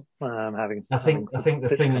us having. I think the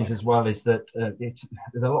thing is as well is that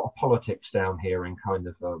there's a lot of politics down here in kind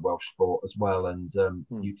of Welsh sport as well, and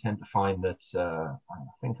you tend to find that I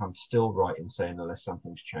think I'm still right in saying, unless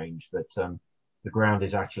something's changed, that the ground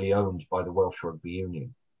is actually owned by the Welsh Rugby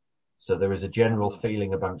Union. So there is a general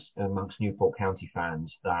feeling amongst Newport County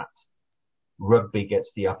fans that rugby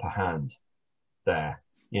gets the upper hand there.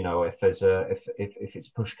 If if it's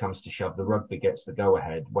push comes to shove, the rugby gets the go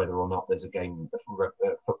ahead, whether or not there's a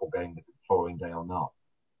football game the following day or not.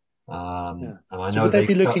 And I know would they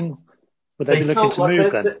be looking to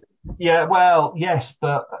move then? Yeah, well, yes,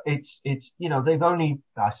 but it's they've only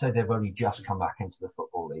just come back into the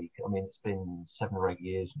Football League. I mean, it's been 7 or 8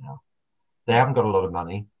 years now. They haven't got a lot of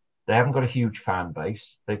money. They haven't got a huge fan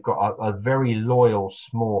base. They've got a very loyal,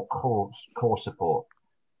 small core support.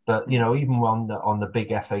 But, even on the big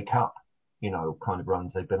FA Cup, kind of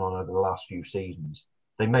runs they've been on over the last few seasons,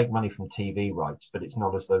 they make money from TV rights, but it's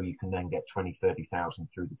not as though you can then get 20, 30,000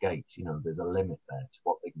 through the gates. You know, there's a limit there to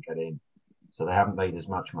what they can get in. So they haven't made as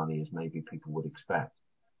much money as maybe people would expect.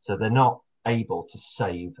 So they're not able to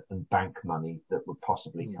save and bank money that would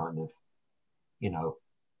possibly kind of, you know,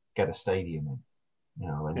 get a stadium in, you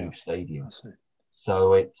know, a new stadium.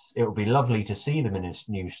 So it would be lovely to see them in a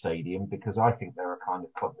new stadium, because I think they're a kind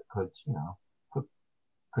of club that could, you know,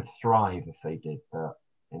 could thrive if they did. But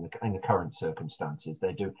in the current circumstances,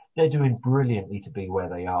 they're doing brilliantly to be where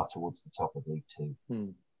they are towards the top of League Two.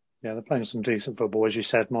 Yeah, they're playing some decent football, as you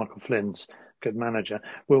said. Michael Flynn's good manager.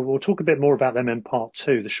 We'll talk a bit more about them in part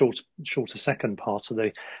two, the shorter second part of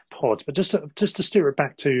the pod. But just to steer it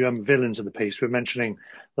back to villains of the piece, we're mentioning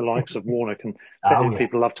the likes of Warnock and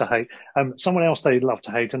people love to hate. Someone else they love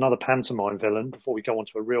to hate, another pantomime villain. Before we go on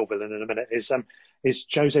to a real villain in a minute, is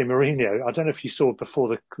Jose Mourinho. I don't know if you saw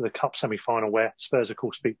before the cup semi-final where Spurs of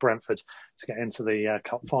course beat Brentford to get into the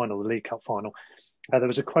cup final, the League Cup final. There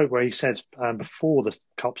was a quote where he said before the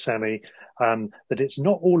cup semi that it's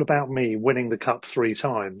not all about me winning the cup 3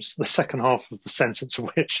 times. The second half of the sentence of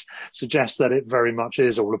which suggests that it very much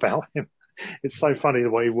is all about him. It's so funny the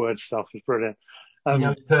way he words stuff. It's brilliant. He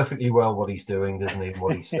knows perfectly well what he's doing, doesn't he?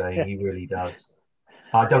 What he's saying, he really does.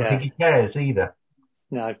 I don't think he cares either.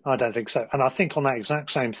 No, I don't think so. And I think on that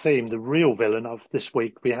exact same theme, the real villain of this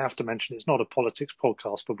week, we have to mention, it's not a politics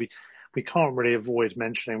podcast, but we can't really avoid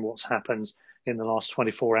mentioning what's happened in the last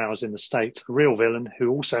 24 hours in the States. A real villain who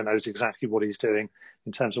also knows exactly what he's doing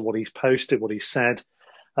in terms of what he's posted, what he said.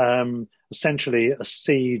 Essentially, a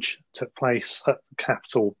siege took place at the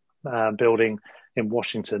Capitol building in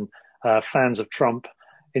Washington. Fans of Trump,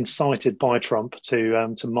 incited by Trump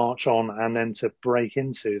to march on and then to break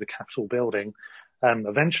into the Capitol building,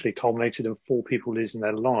 eventually culminated in 4 people losing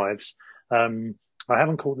their lives. I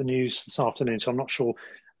haven't caught the news this afternoon, so I'm not sure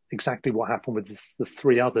exactly what happened with the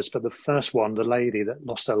 3 others. But the first one, the lady that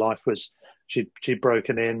lost her life, was she'd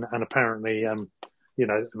broken in and apparently,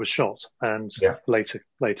 was shot and later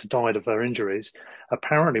died of her injuries.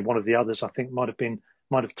 Apparently, one of the others, I think, might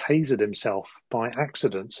have tasered himself by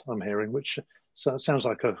accident. I'm hearing, which sounds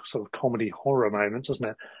like a sort of comedy horror moment, doesn't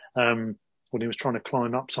it? When he was trying to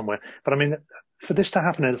climb up somewhere. But I mean, for this to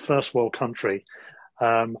happen in a first world country,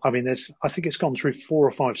 I think it's gone through 4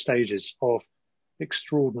 or 5 stages of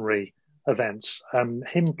extraordinary events.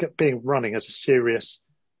 Him running as a serious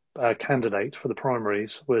candidate for the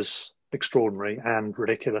primaries was extraordinary and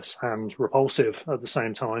ridiculous and repulsive at the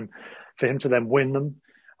same time. For him to then win them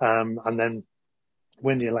and then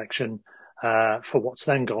win the election for what's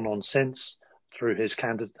then gone on since through his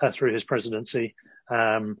presidency,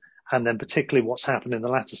 and then particularly what's happened in the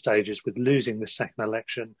latter stages with losing this second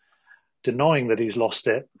election, denying that he's lost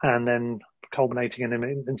it, and then culminating in him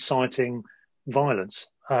inciting violence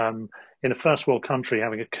in a first world country,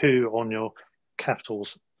 having a coup on your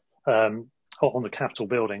capitals, on the Capitol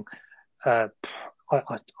building. I'm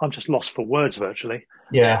just lost for words, virtually.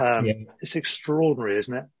 It's extraordinary,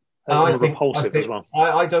 isn't it? Repulsive as well.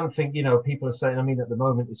 I don't think, people are saying, at the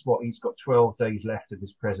moment it's he's got 12 days left of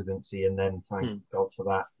his presidency, and then thank God for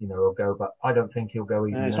that, he'll go, but I don't think he'll go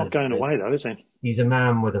even. He's not going away though, is he? He's a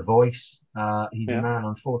man with a voice. He's a man,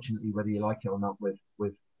 unfortunately, whether you like it or not, with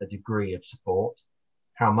a degree of support.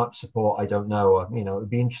 How much support, I don't know. It would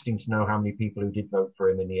be interesting to know how many people who did vote for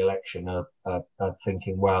him in the election are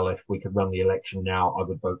thinking, well, if we could run the election now, I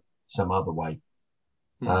would vote some other way.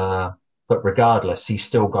 But regardless, he's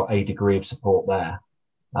still got a degree of support there.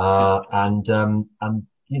 And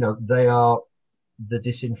they are the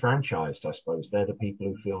disenfranchised, I suppose. They're the people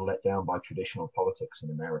who feel let down by traditional politics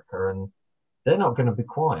in America, and they're not going to be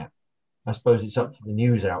quiet. I suppose it's up to the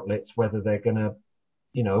news outlets whether they're going to,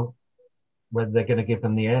 whether they're going to give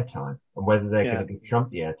them the airtime and whether they're going to give Trump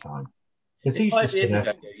the airtime. Because he's 5 years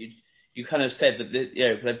ago, you kind of said that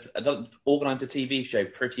they've organised a TV show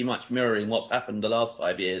pretty much mirroring what's happened the last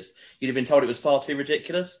 5 years. You'd have been told it was far too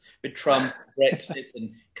ridiculous with Trump, Brexit,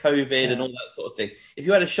 and COVID and all that sort of thing. If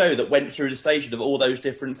you had a show that went through the station of all those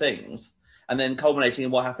different things, and then culminating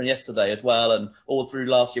in what happened yesterday as well, and all through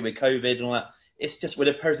last year with COVID and all that, it's just with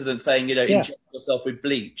a president saying, inject yourself with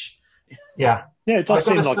bleach. Yeah, it does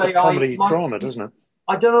seem like a comedy drama, doesn't it?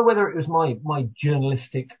 I don't know whether it was my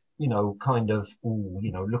journalistic, kind of,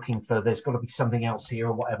 looking for, there's got to be something else here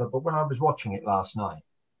or whatever. But when I was watching it last night,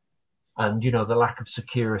 and, the lack of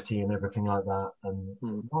security and everything like that, and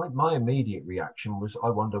my immediate reaction was, I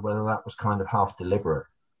wonder whether that was kind of half deliberate.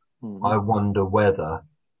 I wonder whether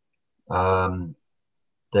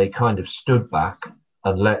they kind of stood back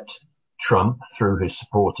and let Trump, through his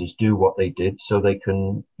supporters, do what they did so they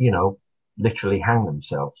can, literally hang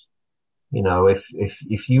themselves. You know,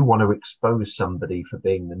 if you want to expose somebody for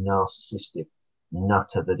being the narcissistic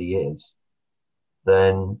nutter that he is,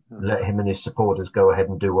 then let him and his supporters go ahead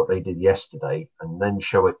and do what they did yesterday, and then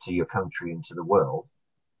show it to your country and to the world,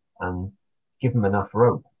 and give them enough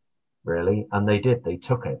rope, really. And they did. They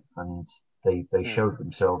took it, and they showed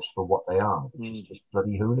themselves for what they are, which is just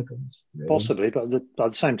bloody hooligans. Really. Possibly, but by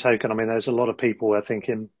the same token, I mean, there's a lot of people, I think,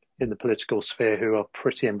 in the political sphere who are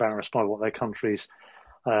pretty embarrassed by what their countries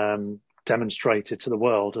demonstrated to the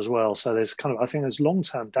world as well. So there's I think there's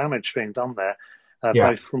long-term damage being done there.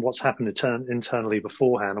 Both from what's happened internally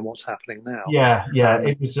beforehand and what's happening now.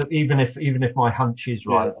 It was even if my hunch is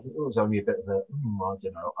right, it was only a bit of a I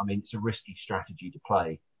don't know. I mean, it's a risky strategy to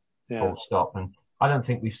play, full stop. And I don't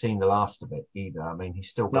think we've seen the last of it either. I mean, he's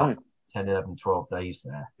still got 10, 11, 12 days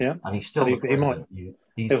there. Yeah, and he's still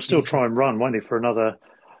he'll still try and run, won't he?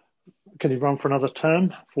 Can he run for another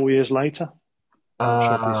term 4 years later? He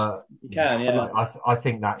can, yeah. I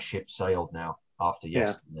think that ship sailed now after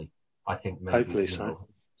yesterday. I think maybe, hopefully so.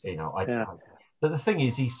 But the thing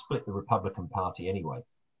is, he split the Republican Party anyway.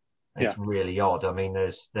 It's really odd. I mean,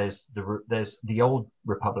 there's the old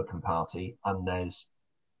Republican Party and there's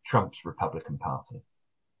Trump's Republican Party.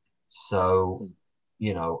 So,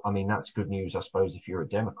 I mean, that's good news, I suppose, if you're a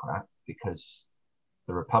Democrat, because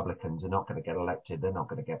the Republicans are not going to get elected. They're not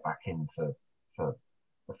going to get back in for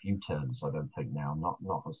a few terms, I don't think now.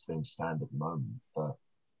 Not as things stand at the moment, but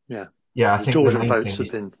I think Georgia votes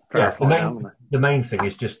have been verified. The main thing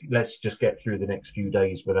is let's just get through the next few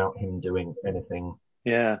days without him doing anything.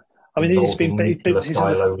 Yeah, I mean, he's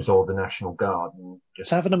silos or the National Guard. And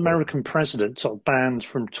to have an American president sort of banned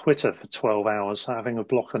from Twitter for 12 hours, having a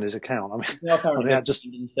block on his account. I mean, apparently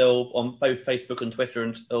until on both Facebook and Twitter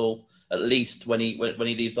until at least when he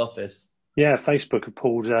leaves office. Yeah, Facebook have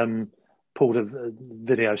pulled a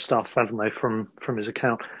video stuff, haven't they, from his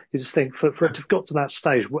account. You just think for it to have got to that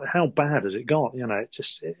stage, how bad has it got?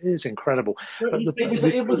 It is incredible.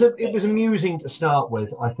 It was amusing to start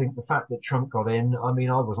with. I think the fact that Trump got in, I mean,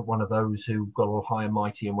 I wasn't one of those who got all high and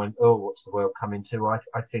mighty and went, oh, what's the world coming to? I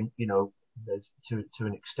think, to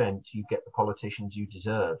an extent, you get the politicians you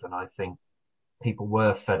deserve. And I think people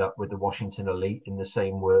were fed up with the Washington elite in the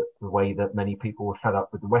same way that many people were fed up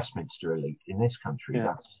with the Westminster elite in this country.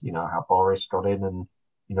 Yeah. That's, how Boris got in and,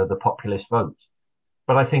 the populist vote.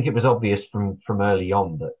 But I think it was obvious from early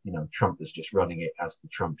on that, Trump was just running it as the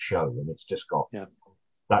Trump show, and it's just got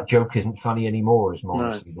that joke isn't funny anymore, as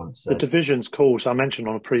Morrissey once said. The division's caused, I mentioned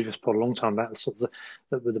on a previous pod a long time back, sort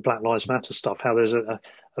of with the Black Lives Matter stuff, how there's a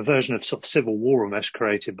version of sort of civil war almost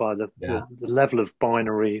created by the level of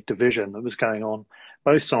binary division that was going on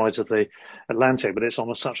both sides of the Atlantic, but it's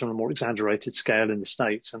on such a more exaggerated scale in the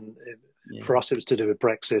States. And for us, it was to do with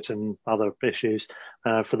Brexit and other issues.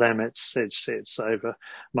 For them, it's over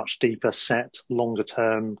much deeper set, longer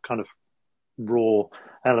term kind of raw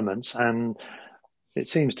elements. And it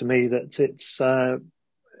seems to me that it's,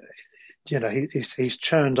 he's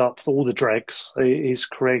churned up all the dregs. He's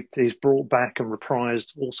brought back and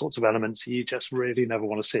reprised all sorts of elements you just really never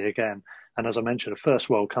want to see again. And as I mentioned, a first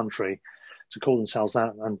world country to call themselves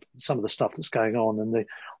that, and some of the stuff that's going on, and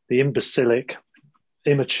the imbecilic,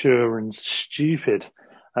 immature and stupid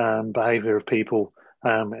behaviour of people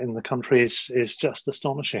in the country is just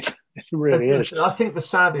astonishing. It really is. I think the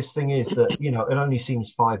saddest thing is that, it only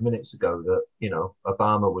seems 5 minutes ago that,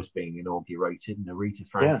 Obama was being inaugurated and Aretha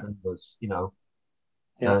Franklin was,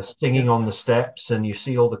 singing on the steps, and you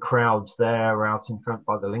see all the crowds there out in front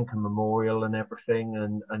by the Lincoln Memorial and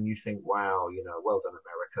everything. And you think, wow, well done,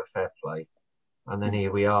 America, fair play. And then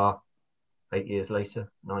here we are 9 years later,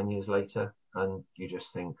 and you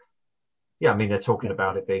just think, they're talking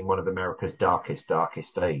about it being one of America's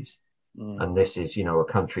darkest days. And this is, a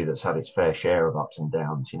country that's had its fair share of ups and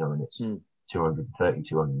downs, in its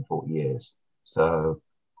 240 years. So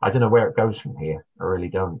I don't know where it goes from here. I really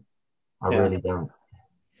don't. Really don't.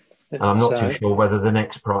 And I'm not too sure whether the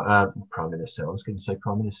next Prime Minister,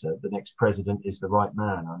 the next president is the right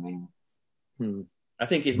man. I mean, I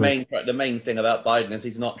think the main thing about Biden is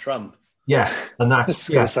he's not Trump. Yeah, and that's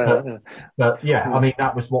but I mean,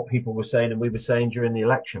 that was what people were saying, and we were saying during the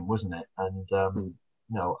election, wasn't it? And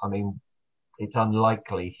no, I mean, it's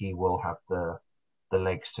unlikely he will have the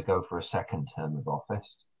legs to go for a second term of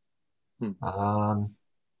office.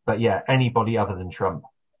 But anybody other than Trump,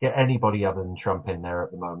 get anybody other than Trump in there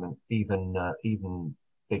at the moment, even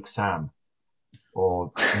Big Sam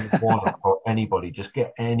or Warnock or anybody, just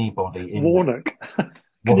get anybody in. Warnock.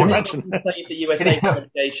 Can you imagine? Save the USA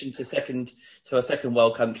delegation to a second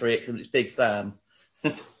world country. It's Big Sam.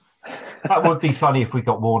 That would be funny if we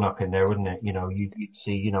got Warnock in there, wouldn't it? You'd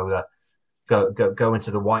see, the go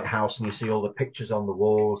into the White House and you see all the pictures on the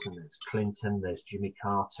walls, and there's Clinton, there's Jimmy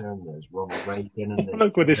Carter, and there's Ronald Reagan, and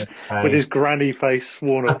Look with his granny face,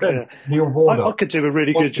 Warnock. Neil Warnock. I could do a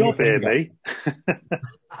really good job here, me.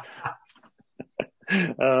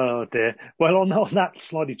 Oh dear. Well, on that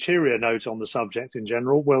slightly cheerier note on the subject in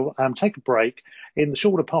general, we'll take a break. In the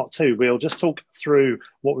shorter part 2, we'll just talk through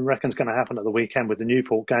what we reckon is going to happen at the weekend with the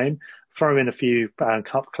Newport game, throw in a few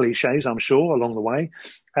cup cliches, I'm sure, along the way,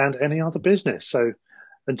 and any other business. So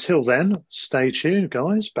until then, stay tuned,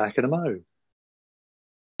 guys. Back in a mo.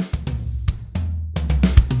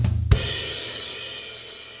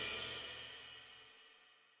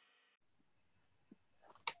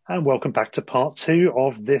 And welcome back to part 2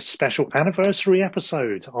 of this special anniversary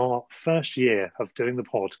episode, our first year of doing the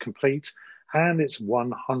pod complete, and it's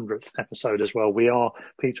 100th episode as well. We are,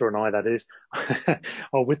 Peter and I, that is,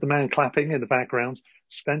 are with the man clapping in the background,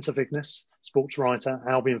 Spencer Vignes, sports writer,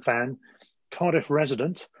 Albion fan, Cardiff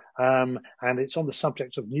resident, and it's on the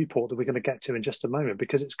subject of Newport that we're going to get to in just a moment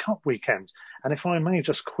because it's Cup weekend. And if I may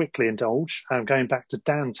just quickly indulge, going back to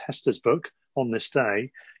Dan Tester's book, On This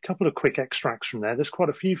Day, a couple of quick extracts from there. There's quite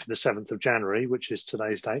a few for the 7th of January, which is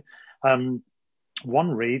today's date.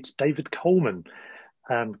 One reads, David Coleman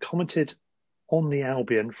commented on the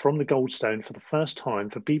Albion from the Goldstone for the first time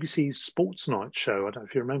for BBC's Sports Night show. I don't know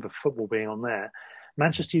if you remember football being on there.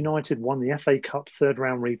 Manchester United won the FA Cup third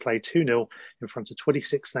round replay 2-0 in front of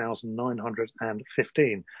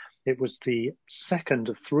 26,915. It was the second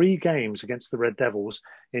of 3 games against the Red Devils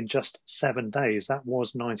in just 7 days. That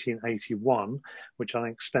was 1981, which I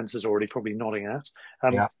think Spencer's already probably nodding at.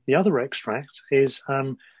 The other extract is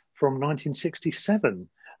from 1967,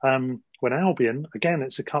 when Albion, again,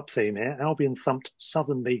 it's a cup theme here, Albion thumped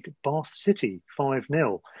Southern League Bath City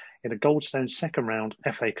 5-0 in a Goldstone second round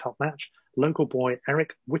FA Cup match. Local boy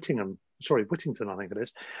Eric Whittington, I think it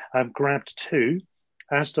is, grabbed 2.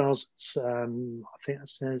 As does, I think it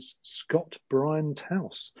says Scott Brian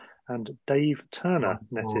Towse, and Dave Turner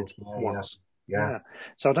netted once. Yeah.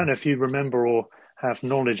 So I don't know if you remember or have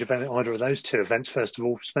knowledge of either of those 2 events, first of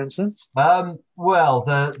all, Spencer? Well,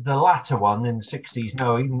 the latter one in the 60s,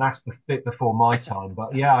 no, even that's a bit before my time.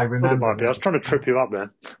 But yeah, I remember. It might be. I was trying to trip you up then.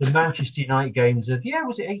 The Manchester United games of,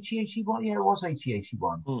 was it 80-81? Yeah, it was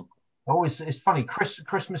 80-81. Always, it's funny,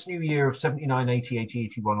 Christmas, New Year of 79, 80,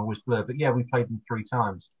 81 always blur. But yeah, we played them 3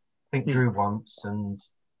 times. I think drew once and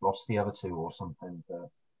lost the other 2 or something. But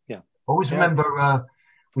I always remember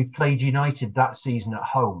we played United that season at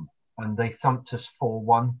home and they thumped us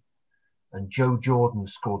 4-1. And Joe Jordan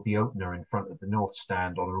scored the opener in front of the North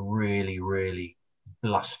Stand on a really, really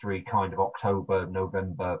blustery kind of October,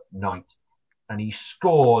 November night. And he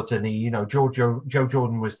scored and Joe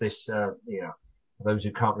Jordan was this, for those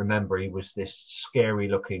who can't remember, he was this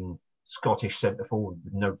scary-looking Scottish centre-forward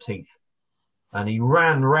with no teeth. And he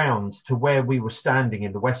ran round to where we were standing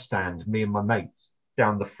in the West Stand, me and my mates,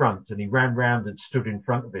 down the front. And he ran round and stood in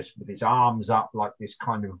front of us with his arms up like this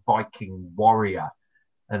kind of Viking warrior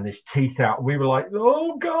and his teeth out. We were like,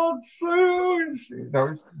 oh, God,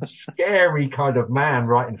 it's a scary kind of man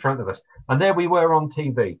right in front of us. And there we were on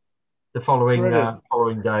TV. The following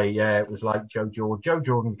day, it was like Joe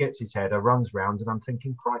Jordan gets his header, runs round, and I'm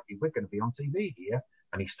thinking, crikey, we're going to be on TV here.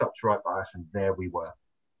 And he stops right by us, and there we were.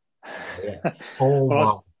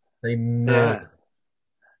 They murdered.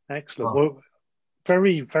 Excellent. Well,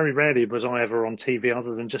 very, very rarely was I ever on TV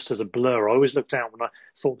other than just as a blur. I always looked out when I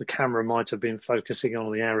thought the camera might have been focusing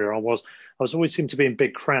on the area I was. Always seemed to be in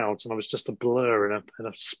big crowds, and I was just a blur in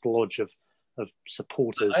a splodge of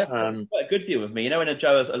supporters. I have quite a good view of me. When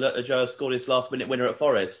Joe scored his last-minute winner at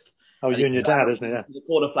Forest. Oh, you and your dad, isn't it? Yeah. The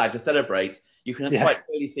corner flag to celebrate. You can quite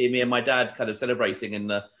clearly see me and my dad kind of celebrating in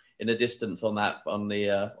the distance on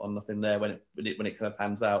the thing there when it kind of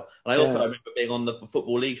pans out. And I also remember being on the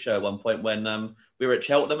Football League show at one point when we were at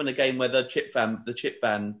Cheltenham in a game where the chip van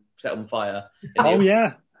set on fire. I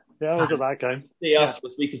was at that game.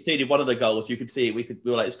 We could see one of the goals. You could see it. We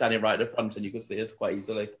were like standing right at the front, and you could see us quite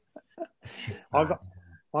easily.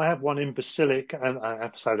 I have one in Basilic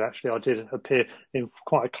episode, actually. I did appear in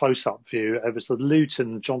quite a close-up view. It was the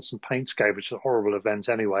Luton Johnson Paints game, which is a horrible event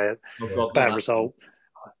anyway. Bad result.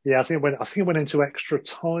 Yeah, I think it went into extra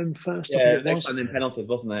time first. Yeah, extra time in penalties,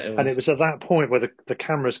 wasn't it? And it was at that point where the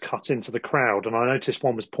cameras cut into the crowd, and I noticed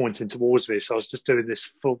one was pointing towards me, so I was just doing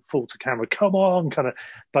this full to camera, come on, kind of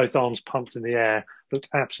both arms pumped in the air. Looked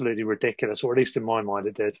absolutely ridiculous, or at least in my mind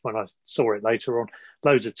it did when I saw it later on.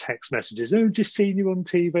 Loads of text messages. Oh, just seen you on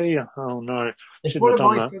TV. Oh no, shouldn't have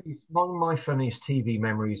done that. One of my funniest TV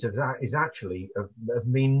memories of that is actually of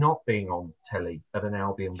me not being on telly at an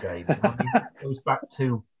Albion game. It goes back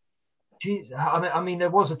to Geez, I mean,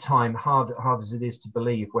 there was a time, hard as it is to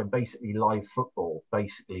believe, when basically live football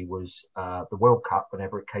basically was the World Cup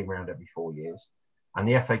whenever it came around every 4 years, and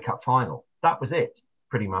the FA Cup final. That was it,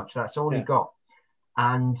 pretty much. That's all you got.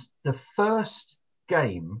 And the first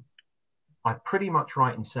game, I'm pretty much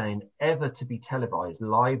right in saying, ever to be televised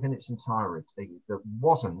live in its entirety that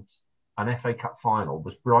wasn't an FA Cup final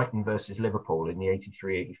was Brighton versus Liverpool in the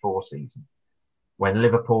 83-84 season, when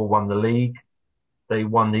Liverpool won the league. They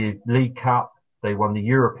won the League Cup, they won the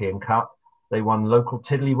European Cup, they won local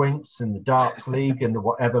tiddlywinks and the Darts League and the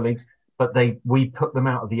whatever leagues, but we put them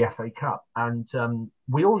out of the FA Cup. And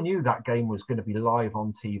we all knew that game was going to be live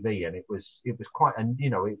on TV, and it was quite, and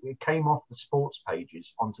it came off the sports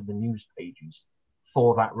pages onto the news pages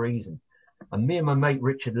for that reason. And me and my mate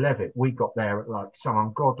Richard Levitt, we got there at like some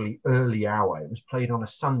ungodly early hour. It was played on a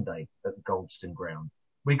Sunday at the Goldstone Ground.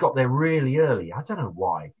 We got there really early. I don't know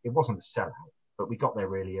why. It wasn't a sellout. But we got there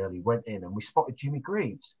really early, went in, and we spotted Jimmy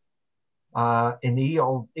Greaves in the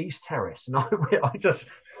old East Terrace. And I just,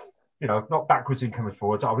 not backwards and coming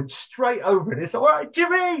forwards. I went straight over and it's all right,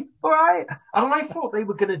 Jimmy, all right. And I thought they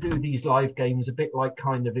were going to do these live games a bit like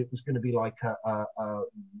it was going to be like a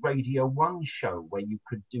Radio 1 show where you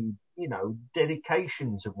could do,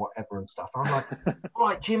 dedications and whatever and stuff. I'm like, all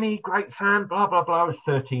right, Jimmy, great fan, blah, blah, blah. I was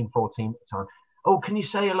 13, 14 at the time. Oh, can you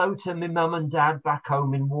say hello to my mum and dad back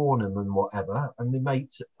home in Warnham and whatever? And my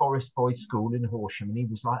mates at Forest Boys School in Horsham. And he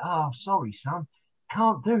was like, oh, sorry, son,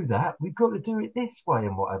 can't do that. We've got to do it this way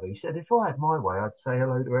and whatever. He said, if I had my way, I'd say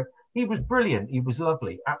hello to her. He was brilliant. He was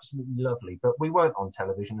lovely, absolutely lovely. But we weren't on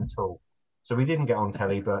television at all. So we didn't get on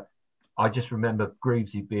telly. But I just remember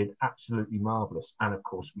Greavesy being absolutely marvellous. And, of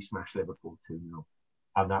course, we smashed Liverpool 2-0.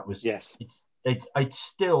 And that was, yes. It's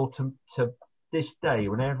still to this day,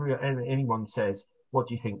 whenever anyone says, what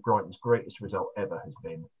do you think Brighton's greatest result ever has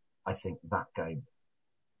been? I think that game.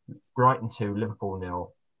 Brighton 2, Liverpool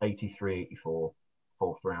 0, 83-84, fourth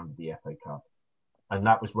round of the FA Cup. And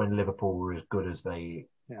that was when Liverpool were as good as they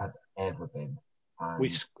had ever been. And,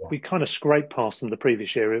 we kind of scraped past them the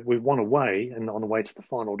previous year. We won away and on the way to the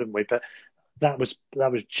final, didn't we? But that was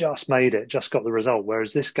just made it, just got the result.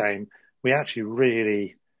 Whereas this game, we actually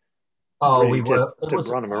really... we did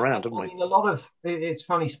run them around, didn't we? I mean, it's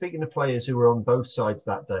funny, speaking of players who were on both sides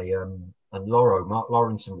that day, and Mark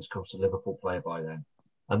Lawrenson was, of course, a Liverpool player by then,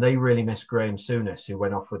 and they really missed Graham Souness, who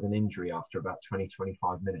went off with an injury after about 20,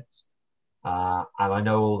 25 minutes. And I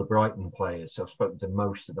know all the Brighton players, so I've spoken to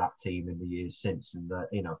most of that team in the years since, and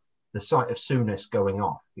the sight of Souness going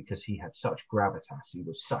off, because he had such gravitas, he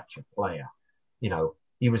was such a player,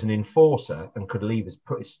 he was an enforcer and could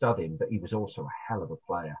put his stud in, but he was also a hell of a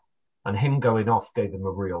player. And him going off gave them a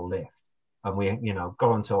real lift. And we,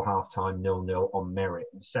 got until half time 0-0 on merit.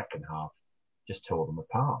 In the second half, just tore them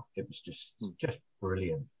apart. It was just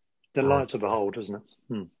brilliant. Delight to behold, isn't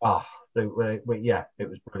it? It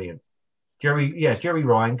was brilliant. Jerry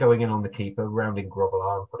Ryan going in on the keeper, rounding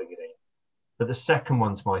Grobbelaar and putting it in. But the second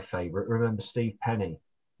one's my favourite. Remember Steve Penny,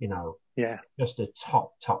 just a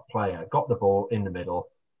top player. Got the ball in the middle,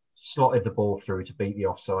 slotted the ball through to beat the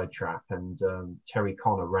offside trap, and Terry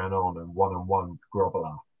Connor ran on and one-on-one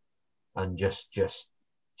Grobbelaar and just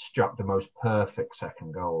struck the most perfect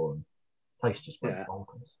second goal, and the place just went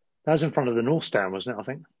bonkers. That was in front of the North Stand, wasn't it, I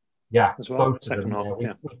think? Yeah, as well. Both second of them,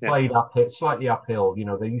 half. We played slightly uphill.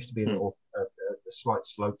 There used to be a little a slight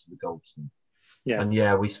slope to the Goldstone. Yeah.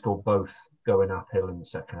 And we scored both going uphill in the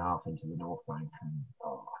second half into the North Bank, and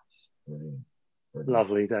it's brilliant.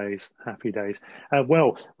 Lovely days, happy days.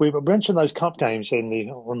 Well, we mentioned those cup games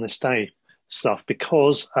on this day stuff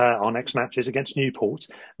because our next match is against Newport.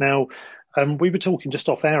 Now, we were talking just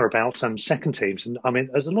off air about second teams, and I mean,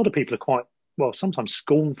 there's a lot of people are quite sometimes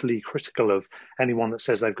scornfully critical of anyone that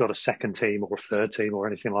says they've got a second team or a third team or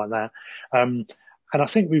anything like that. And I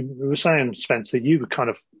think we were saying, Spencer, you were kind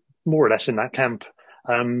of more or less in that camp.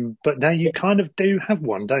 But now you kind of do have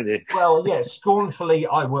one, don't you? Well, yeah, scornfully,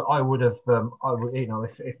 I would have,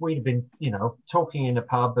 if we'd have been, talking in a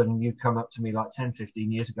pub and you come up to me like 10,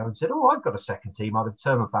 15 years ago and said, oh, I've got a second team, I'd have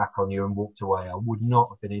turned my back on you and walked away. I would not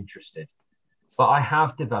have been interested. But I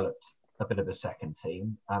have developed a bit of a second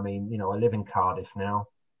team. I mean, I live in Cardiff now,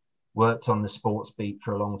 worked on the sports beat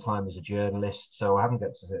for a long time as a journalist. So I haven't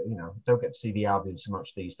don't get to see the Albion so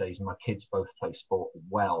much these days. And my kids both play sport as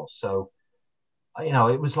well. So,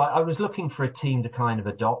 it was like I was looking for a team to kind of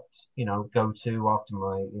adopt, go to after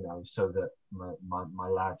my, so that my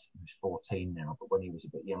lad, who's 14 now, but when he was a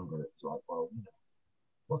bit younger, it was like, well,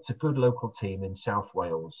 what's a good local team in South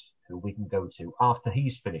Wales who we can go to after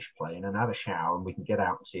he's finished playing and had a shower and we can get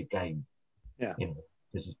out and see a game. Yeah.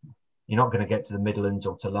 Because you're not going to get to the Midlands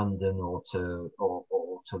or to London or to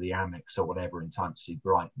to the Amex or whatever in time to see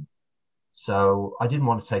Brighton. So I didn't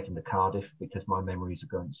want to take him to Cardiff because my memories of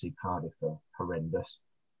going to see Cardiff are horrendous.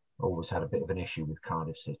 I always had a bit of an issue with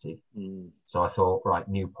Cardiff City. So I thought, right,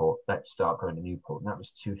 Newport, let's start going to Newport. And that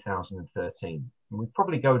was 2013. And we'd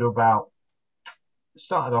probably go to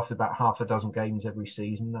started off about half a dozen games every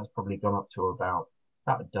season. That's probably gone up to about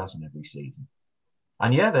a dozen every season.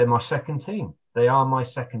 And yeah, they're my second team. They are my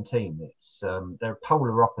second team. It's, they're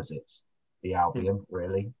polar opposites, the Albion,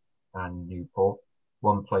 really, and Newport.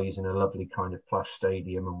 One plays in a lovely kind of plush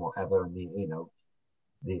stadium and whatever, and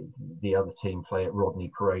the other team play at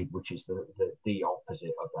Rodney Parade, which is the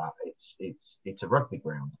opposite of that. It's a rugby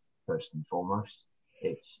ground, first and foremost.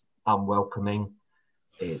 It's unwelcoming.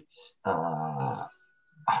 It's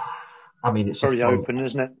it's very open,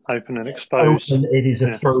 isn't it? Open and exposed. Open, it is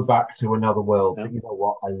a throwback to another world. But you know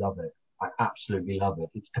what? I love it. I absolutely love it.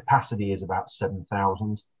 Its capacity is about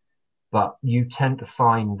 7,000, but you tend to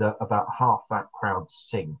find that about half that crowd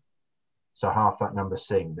sing. So half that number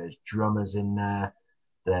sing. There's drummers in there.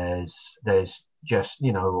 There's just,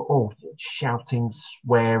 all shouting,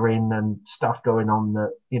 swearing and stuff going on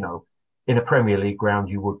that, in a Premier League ground,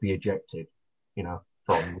 you would be ejected,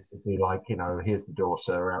 from. It'd be like, here's the door,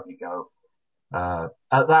 sir, out you go.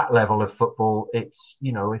 At that level of football, it's,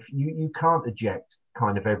 if you can't eject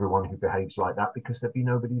kind of everyone who behaves like that because there'd be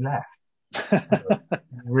nobody left.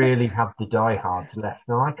 Really have the diehards left.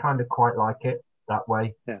 Now, I kind of quite like it that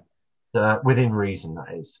way. Yeah. Within reason,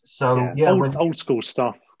 that is. So, old school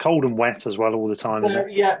stuff. Cold and wet as well all the time, isn't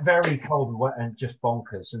it? Yeah, very cold and wet and just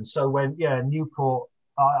bonkers. And so Newport,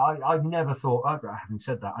 I've never thought, having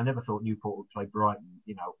said that, I never thought Newport would play Brighton,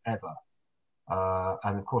 ever.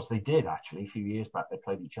 And of course they did actually. A few years back, they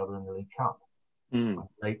played each other in the League Cup.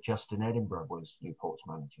 Late Justin Edinburgh was Newport's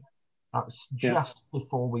manager. That was just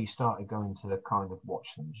before we started going to kind of watch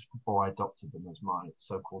them, just before I adopted them as my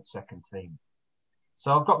so-called second team.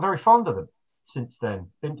 So I've got very fond of them since then.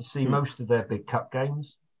 Been to see most of their big cup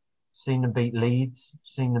games. Seen them beat Leeds.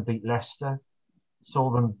 Seen them beat Leicester. Saw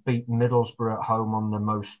them beat Middlesbrough at home on the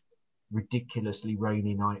most ridiculously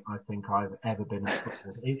rainy night I think I've ever been at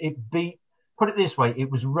football. Put it this way, it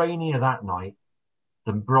was rainier that night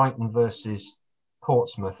than Brighton versus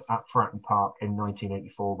Portsmouth at Fratton Park in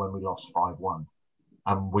 1984 when we lost 5-1.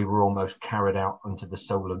 And we were almost carried out onto the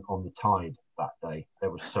Solent on the tide that day.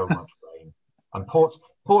 There was so much rain. And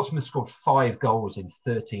Portsmouth scored 5 goals in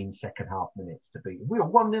 13 second half minutes to beat. We were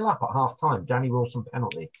 1-0 up at half time. Danny Wilson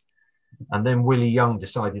penalty. And then Willie Young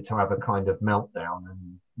decided to have a kind of meltdown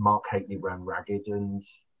and Mark Hateley ran ragged and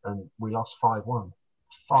we lost 5-1.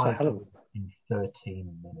 5 in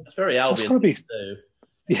 13 minutes. That's very Albion. That's got to be,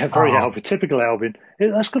 very Albion. Typical Albion.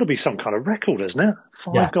 That's got to be some kind of record, isn't it?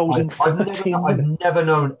 5 goals in 13 I've minutes. never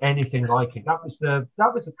known anything like it. That was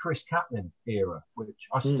the Chris Kaplan era, which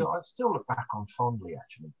I still look back on fondly,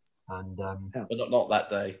 actually. And but not that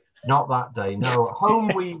day. Not that day. No, at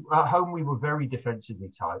home we were very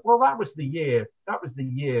defensively tight. Well, that was the year.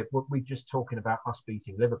 What we're just talking about us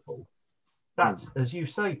beating Liverpool. That's as you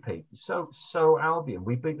say, Pete. So Albion,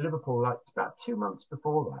 we beat Liverpool like about 2 months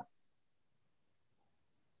before that.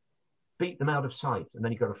 Beat them out of sight, and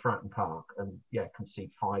then you go to Fratton Park and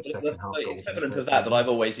concede 5 second half goals. The equivalent of that I've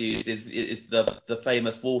always used is the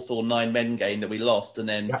famous Walsall 9-men game that we lost, and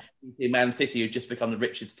then Man City, who just become the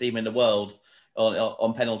richest team in the world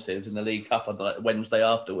on penalties in the League Cup on the Wednesday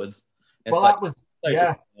afterwards. It's that was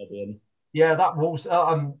Albion. that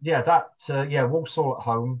Walsall. Walsall at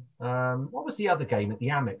home. What was the other game at the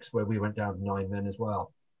Amex where we went down to 9 men as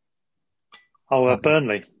well?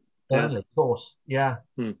 Burnley. Burnley, of course. Yeah,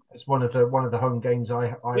 it's one of the home games.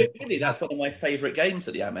 Really, that's one of my favourite games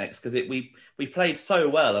at the Amex because we played so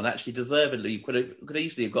well and actually deservedly could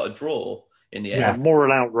easily have got a draw in the end. Yeah,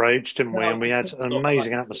 moral outrage, didn't we? And we had an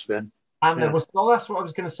amazing atmosphere. And there was, that's what I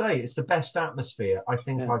was going to say. It's the best atmosphere I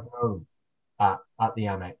think I've known at the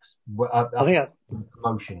Amex. I think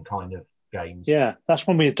promotion kind of games. Yeah, that's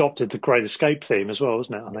when we adopted the Great Escape theme as well,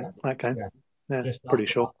 wasn't it? I think that game. Yeah, pretty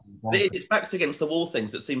sure. It's backs against the wall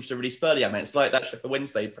things that seems to really spur the Amex. Like that Sheffield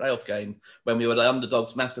Wednesday playoff game when we were the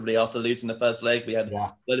underdogs massively after losing the first leg. We had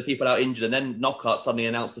a load of people out injured, and then Knockout suddenly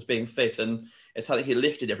announced us being fit, and it's like he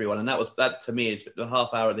lifted everyone. And that to me is the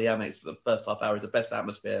half hour of the Amex. The first half hour is the best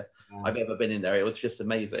atmosphere I've ever been in there. It was just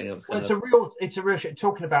amazing. It's a real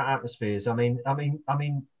talking about atmospheres. I mean,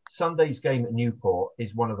 Sunday's game at Newport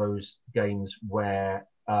is one of those games where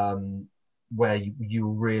you're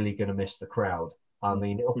really going to miss the crowd. I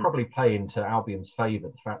mean, it'll probably play into Albion's favour,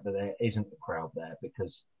 the fact that there isn't a crowd there,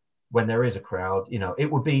 because when there is a crowd,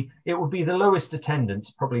 it would be the lowest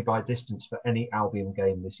attendance probably by distance for any Albion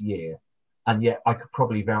game this year. And yet I could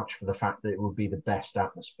probably vouch for the fact that it would be the best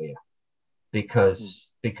atmosphere because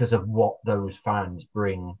of what those fans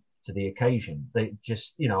bring to the occasion. They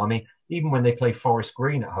just, I mean, even when they play Forest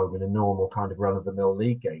Green at home in a normal kind of run-of-the-mill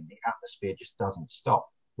league game, the atmosphere just doesn't stop.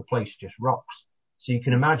 The place just rocks. So you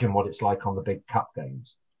can imagine what it's like on the big cup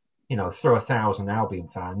games. Throw 1,000 Albion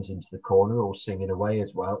fans into the corner all singing away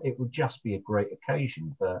as well. It would just be a great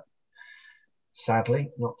occasion, but sadly,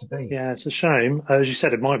 not to be. Yeah, it's a shame. As you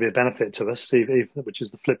said, it might be a benefit to us, which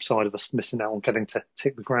is the flip side of us missing out on getting to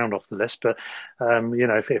tick the ground off the list. But,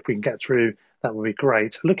 if we can get through, that would be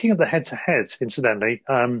great. Looking at the head-to-head, incidentally,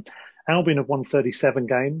 Albion have won 37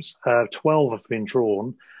 games, 12 have been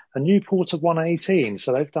drawn, and Newport have won 18,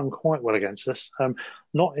 so they've done quite well against us.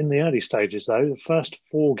 Not in the early stages, though. The first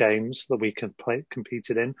 4 games that we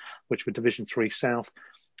competed in, which were Division 3 South,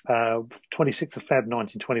 26th of Feb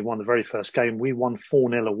 1921, the very first game, we won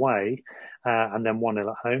 4-0 away and then 1-0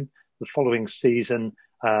 at home. The following season,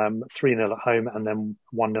 3-0 at home and then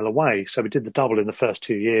 1-0 away. So we did the double in the first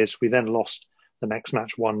 2 years. We then lost the next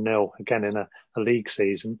match 1-0, again in a league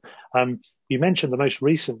season. You mentioned the most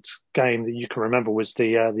recent game that you can remember was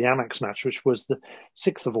the Amex match, which was the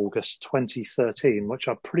 6th of August 2013, which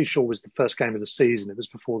I'm pretty sure was the first game of the season. It was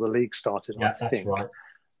before the league started, yeah, I think. That's right.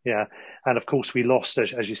 Yeah, and of course we lost,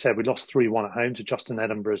 as you said, we lost 3-1 at home to Justin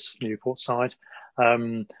Edinburgh's Newport side.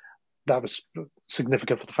 That was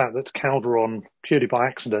significant for the fact that Calderon, purely by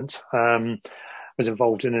accident, was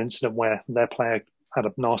involved in an incident where their player had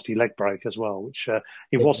a nasty leg break as well, which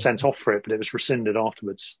he was sent off for it, but it was rescinded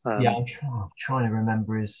afterwards. I'm trying to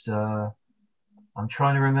remember his. I'm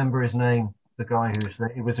trying to remember his name. The guy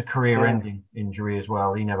it was a career-ending injury as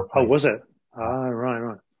well. He never played. Oh, was it?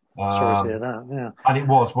 Right. Sorry to hear that. Yeah, and it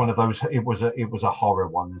was one of those. It was a horror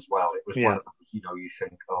one as well. It was one of those. You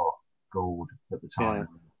think, oh, gold at the time. Yeah.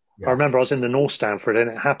 Yeah. I remember I was in the North Stand for it,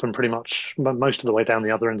 and it happened pretty much most of the way down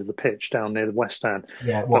the other end of the pitch, down near the West Stand.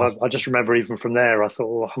 Yeah, it was. But I just remember even from there, I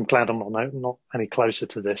thought, I'm glad I'm not any closer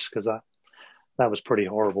to this, because that was pretty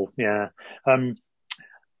horrible. Yeah.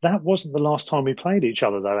 That wasn't the last time we played each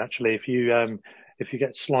other, though. Actually, if you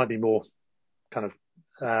get slightly more kind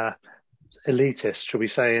of elitist, shall we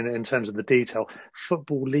say, in terms of the detail,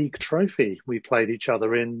 Football League Trophy, we played each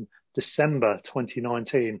other in December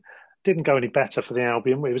 2019. Didn't go any better for the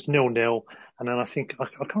Albion. It was 0-0, and then I think I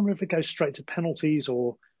can't remember if it goes straight to penalties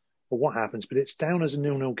or what happens, but it's down as a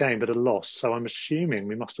 0-0 game, but a loss. So I'm assuming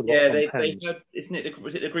we must have lost on pens. Isn't it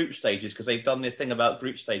the group stages? Because they've done this thing about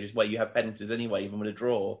group stages where you have penalties anyway, even with a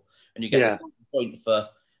draw, and you get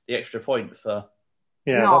the extra point for.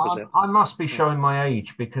 Yeah, that was it. I must be showing my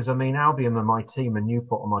age because Albion are my team and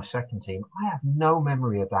Newport are my second team. I have no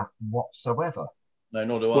memory of that whatsoever. No,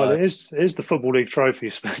 nor do I. Well, it is the Football League Trophy,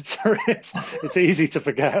 Spencer. It's easy to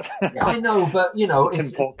forget. Yeah, I know, but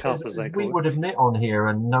Tin Pot Cup, as they call it. We would admit on here,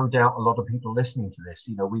 and no doubt a lot of people listening to this,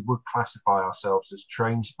 we would classify ourselves as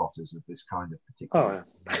train spotters of this kind of particular.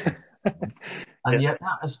 Oh, yeah. And yet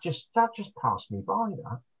that just passed me by.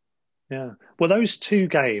 That. Yeah. Well, those 2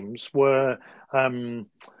 games were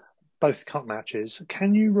both cup matches.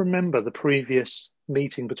 Can you remember the previous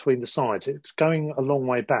meeting between the sides? It's going a long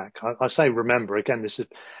way back. I say remember, again, this is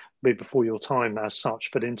before your time as such,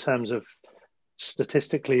 but in terms of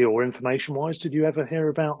statistically or information-wise, did you ever hear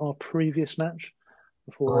about our previous match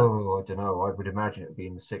before that? Oh, I don't know. I would imagine it would be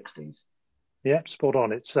in the 60s. Yeah, spot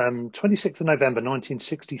on. It's 26th of November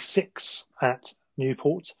 1966 at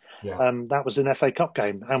Newport. Yeah. That was an FA Cup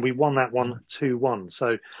game, and we won that one 2-1. So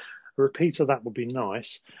a repeat of that would be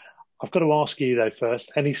nice. I've got to ask you, though,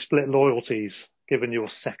 first, any split loyalties, given your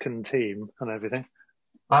second team and everything?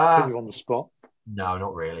 Put you on the spot. No,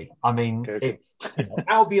 not really. I mean, Okay.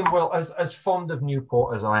 Albion, well, as fond of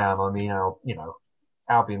Newport as I am,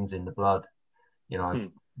 Albion's in the blood.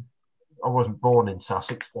 I wasn't born in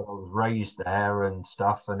Sussex, but I was raised there and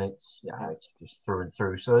stuff, and it's just through and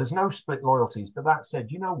through. So there's no split loyalties. But that said,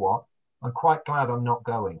 you know what? I'm quite glad I'm not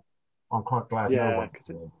going. I'm quite glad no one's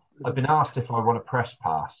going. I've been asked if I want to press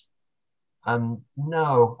pass.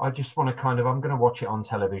 No, I just want to I'm going to watch it on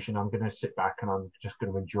television. I'm going to sit back and I'm just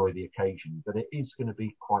going to enjoy the occasion. But it is going to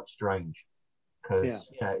be quite strange because,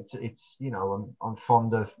 it's I'm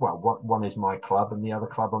fond of, one is my club and the other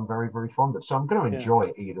club I'm very, very fond of. So I'm going to enjoy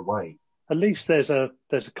it either way. At least there's a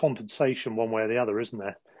compensation one way or the other, isn't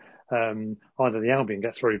there? Either the Albion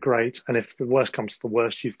get through, great. And if the worst comes to the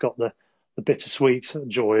worst, you've got the bittersweet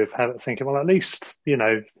joy of thinking, well, at least, You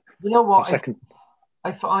know what? Second.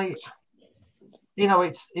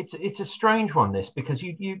 It's a strange one, this, because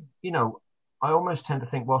I almost tend to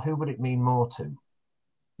think, well, who would it mean more to?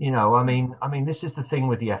 This is the thing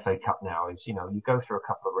with the FA Cup now is, you go through a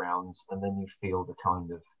couple of rounds and then you feel the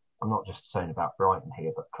kind of I'm not just saying about Brighton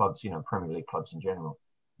here, but clubs, Premier League clubs in general,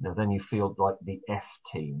 then you feel like the F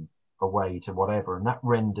team away to whatever, and that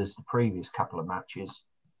renders the previous couple of matches,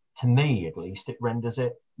 to me at least, it renders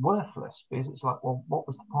it worthless, because it's like, well, what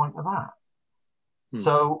was the point of that?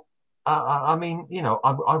 So, I mean,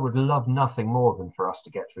 I would love nothing more than for us to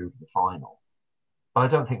get through to the final. But I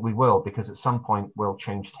don't think we will, because at some point we'll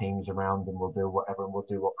change teams around and we'll do whatever, and we'll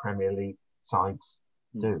do what Premier League sides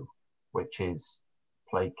do, which is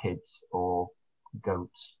play kids or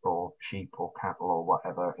goats or sheep or cattle or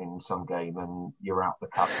whatever in some game, and you're out the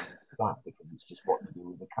cup that, because it's just what you do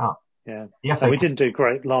with the cup. Yeah. We didn't do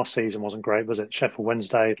great. Last season wasn't great, was it? Sheffield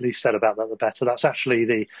Wednesday, at least said about that, the better. That's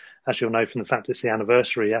actually as you'll know from the fact it's the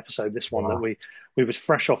anniversary episode, this one, that we was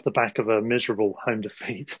fresh off the back of a miserable home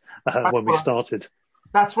defeat when we started.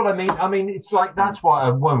 That's what I mean. I mean, it's like, that's why I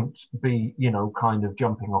won't be, kind of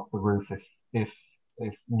jumping off the roof if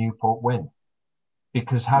Newport win.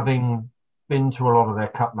 Because having been to a lot of their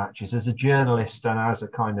cup matches as a journalist and as a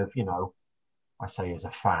kind of, I say as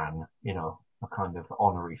a fan, a kind of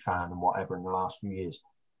honorary fan and whatever in the last few years,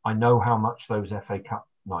 I know how much those FA Cup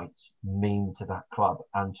nights mean to that club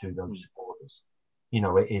and to those supporters.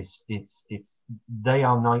 They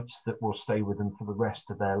are nights that will stay with them for the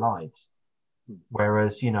rest of their lives.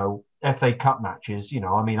 Whereas, FA Cup matches,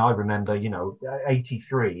 I remember,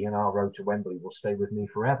 83 and our road to Wembley will stay with me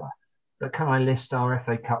forever. But can I list our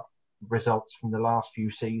FA Cup results from the last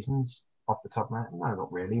few seasons off the top of my head? No,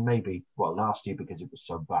 not really. Maybe, last year because it was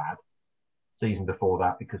so bad. Season before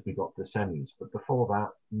that because we got the semis, but before that,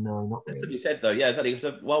 no, not really. That's what you said, though. Yeah, exactly.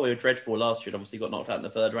 So while we were dreadful last year, and obviously got knocked out in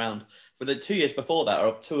the third round, but the 2 years before that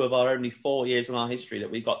are two of our only 4 years in our history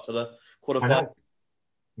that we got to the quarterfinal.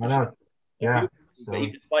 I know. Yeah. But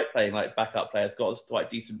even despite playing like backup players, got us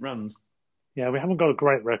quite decent runs. Yeah, we haven't got a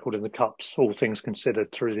great record in the cups, all things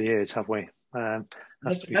considered, through the years, have we?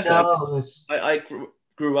 Has to be said. I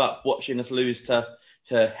grew up watching us lose to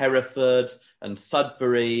Hereford and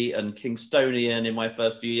Sudbury and Kingstonian in my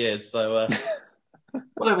first few years. So,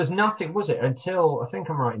 well, there was nothing, was it? Until, I think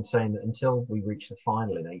I'm right in saying that until we reached the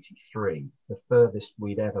final in '83, the furthest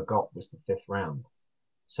we'd ever got was the fifth round.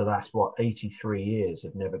 So that's 83 years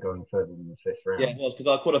of never going further than the fifth round. Yeah, it was, because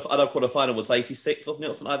our quarter final was '86, wasn't it,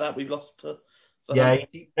 or something like that? We lost to. Yeah,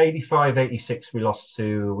 85, '86, we lost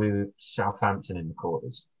to Southampton in the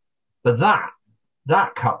quarters. But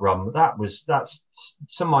that cup run, that's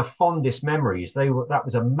some of my fondest memories. That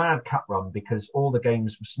was a mad cup run because all the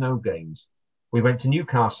games were snow games. We went to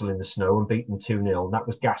Newcastle in the snow and beat them 2-0. And that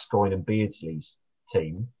was Gascoigne and Beardsley's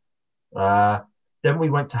team. Then we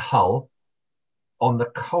went to Hull on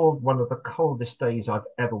one of the coldest days I've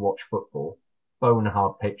ever watched football. Bone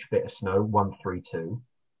hard pitch, bit of snow, 1-3-2.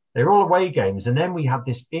 They were all away games. And then we had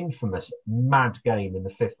this infamous mad game in the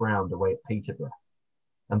fifth round away at Peterborough.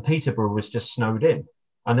 And Peterborough was just snowed in.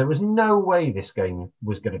 And there was no way this game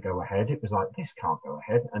was going to go ahead. It was like, this can't go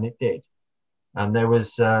ahead. And it did. And it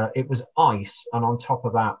was ice. And on top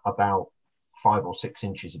of that, about 5 or 6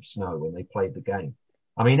 inches of snow when they played the game.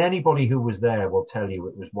 I mean, anybody who was there will tell you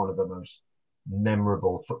it was one of the most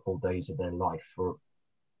memorable football days of their life for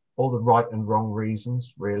all the right and wrong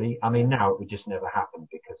reasons, really. I mean, now it would just never happen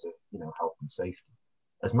because of, health and safety,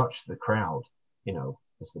 as much the crowd,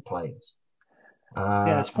 as the players.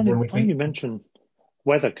 Yeah, it's funny you mention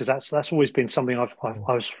weather, because that's always been something I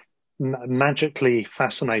was magically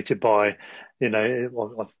fascinated by.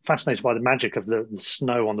 I'm fascinated by the magic of the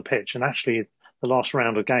snow on the pitch. And actually, the last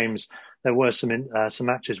round of games, there were some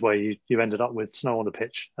matches where you ended up with snow on the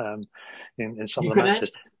pitch in some of the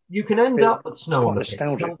matches. You can end up with snow on the pitch,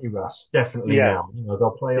 can't you, Russ? Definitely now.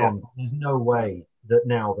 They'll play on. There's no way that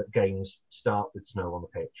now that games start with snow on the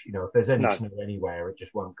pitch. If there's any snow anywhere, it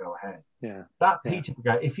just won't go ahead. Yeah. That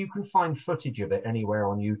Peterborough, if you can find footage of it anywhere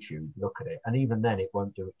on YouTube, look at it. And even then, it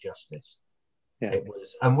won't do it justice. Yeah. It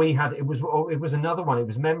was, and it was another one. It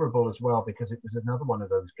was memorable as well because it was another one of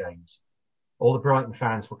those games. All the Brighton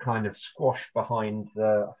fans were kind of squashed behind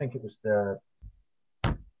I think it was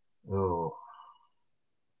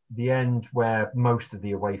the end where most of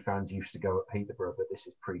the away fans used to go at Peterborough, but this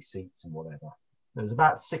is pre-seats and whatever. There was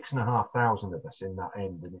about 6,500 of us in that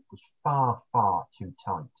end, and it was far, far too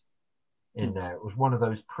tight in there. It was one of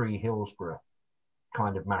those pre-Hillsborough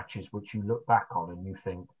kind of matches which you look back on and you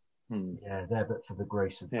think, yeah, there, but for the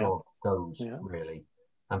grace of God goes, really.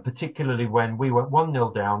 And particularly when we went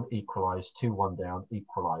 1-0 down, equalised, 2-1 down,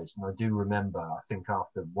 equalised. And I do remember, I think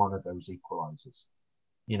after one of those equalisers,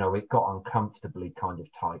 it got uncomfortably kind of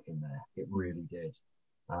tight in there. It really did.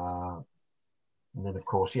 And then, of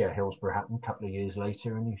course, Hillsborough happened a couple of years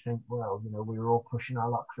later, and you think, well, we were all pushing our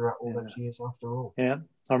luck throughout all those years after all. Yeah.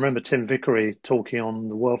 I remember Tim Vickery talking on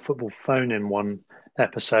the World Football Phone in one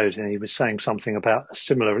episode, and he was saying something about a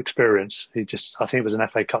similar experience. I think it was an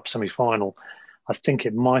FA Cup semi-final. I think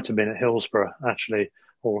it might have been at Hillsborough, actually,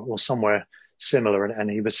 or somewhere similar.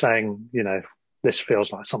 And he was saying, this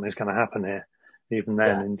feels like something's going to happen here, even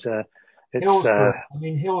then. Yeah. And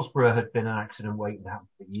Hillsborough had been an accident waiting to happen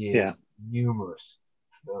for years. Yeah. Numerous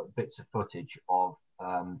bits of footage of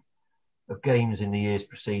games in the years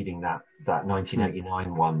preceding that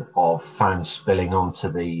 1989 one, of fans spilling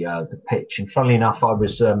onto the pitch. And funnily enough, I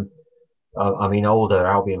was older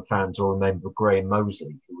Albion fans will remember Graham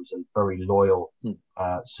Mosley, who was a very loyal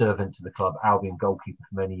servant to the club, Albion goalkeeper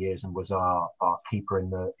for many years, and was our keeper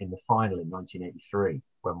in the final in 1983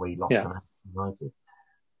 when we lost to Manchester United.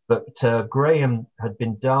 But Graham had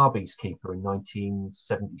been Derby's keeper in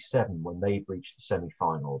 1977 when they reached the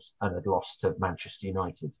semi-finals and had lost to Manchester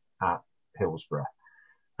United at Hillsborough.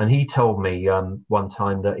 And he told me one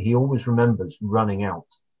time that he always remembers running out.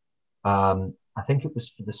 I think it was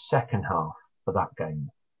for the second half for that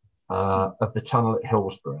game of the tunnel at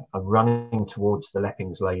Hillsborough, and running towards the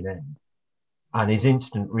Leppings Lane end. And his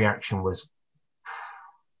instant reaction was,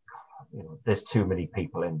 there's too many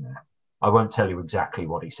people in there. I won't tell you exactly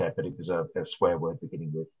what he said, but it was a swear word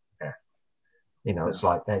beginning with F. It's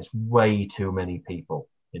like there's way too many people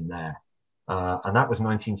in there. And that was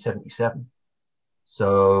 1977.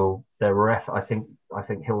 So there were, I think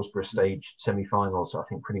Hillsborough staged semi-finals, I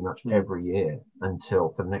think pretty much every year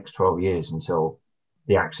for the next 12 years, until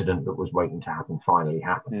the accident that was waiting to happen finally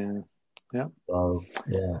happened. Yeah. So,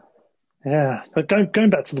 yeah. Yeah, but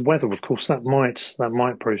going back to the weather, of course, that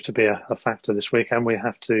might prove to be a factor this week, and we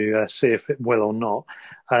have to see if it will or not.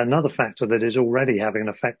 Another factor that is already having an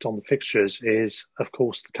effect on the fixtures is, of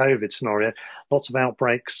course, the COVID scenario. Lots of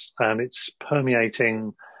outbreaks. It's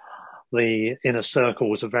permeating the inner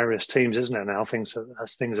circles of various teams, isn't it now?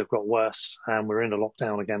 As things have got worse, and we're in a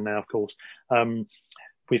lockdown again now, of course.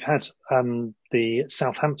 We've had the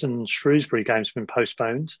Southampton-Shrewsbury games been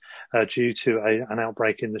postponed due to an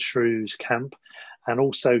outbreak in the Shrews camp. And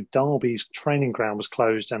also Derby's training ground was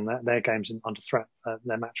closed, and their game's under threat,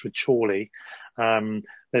 their match with Chorley.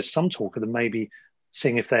 There's some talk of them maybe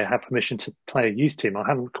seeing if they have permission to play a youth team. I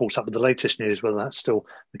haven't caught up with the latest news whether that's still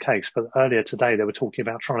the case, but earlier today they were talking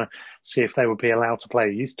about trying to see if they would be allowed to play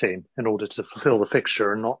a youth team in order to fulfil the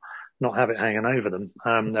fixture and not have it hanging over them.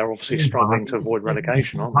 They're obviously struggling to avoid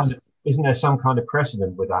relegation, aren't they? Isn't there some kind of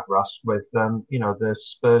precedent with that, Russ, with, the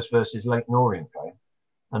Spurs versus Leyton Orient game?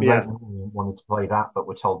 And Leyton Orient wanted to play that, but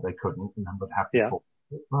were told they couldn't, and would have to forfeit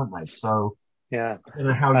it, weren't they? So, I don't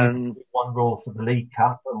know how you do one rule for the League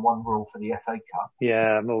Cup and one rule for the FA Cup.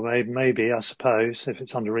 Yeah, well, maybe, I suppose, if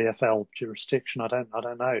it's under EFL jurisdiction, I don't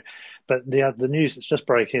know. But the news that's just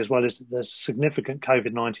breaking as well is that there's a significant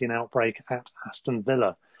COVID-19 outbreak at Aston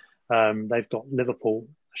Villa. They've got Liverpool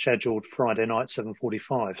scheduled Friday night,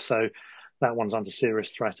 7:45. So that one's under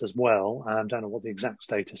serious threat as well. I don't know what the exact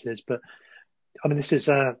status is, but I mean, this is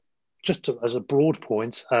just as a broad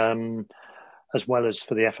point, as well as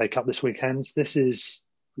for the FA Cup this weekend. This is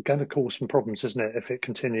going to cause some problems, isn't it, if it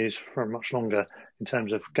continues for much longer in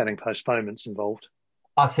terms of getting postponements involved?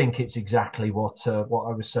 I think it's exactly what I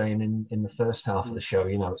was saying in the first half of the show.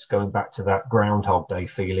 It's going back to that Groundhog Day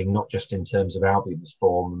feeling, not just in terms of Albion's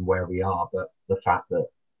form and where we are, but the fact that,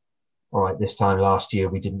 all right, this time last year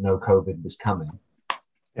we didn't know COVID was coming.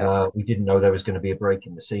 We didn't know there was going to be a break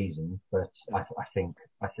in the season, but I think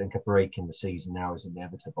a break in the season now is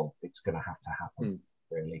inevitable. It's going to have to happen,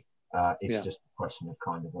 really. It's just a question of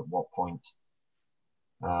kind of at what point,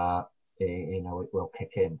 it will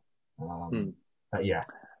kick in. But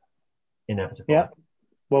inevitable. Yeah.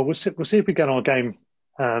 Well, we'll see if we get our game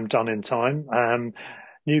done in time.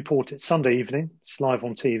 Newport, it's Sunday evening. It's live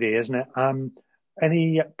on TV, isn't it?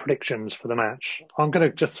 Any predictions for the match? I'm going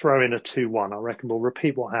to just throw in a 2-1. I reckon we'll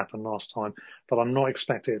repeat what happened last time, but I'm not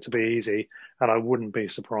expecting it to be easy, and I wouldn't be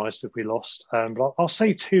surprised if we lost. But I'll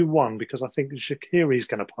say 2-1 because I think Shaqiri's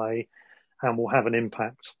going to play and will have an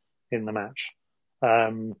impact in the match.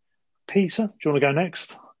 Peter, do you want to go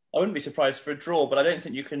next? I wouldn't be surprised for a draw, but I don't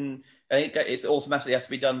think you can. I think it automatically has to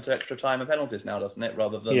be done to extra time and penalties now, doesn't it,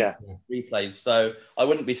 rather than replays? So I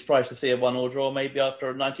wouldn't be surprised to see a 1-1 draw maybe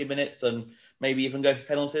after 90 minutes and maybe even go to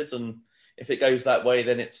penalties. And if it goes that way,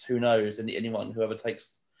 then it's who knows. And whoever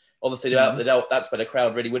takes, obviously, that's where the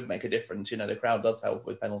crowd really would make a difference. The crowd does help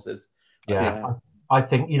with penalties. Yeah, I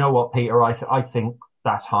think, you know what, Peter, I think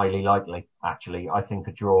that's highly likely, actually. I think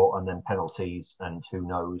a draw and then penalties and who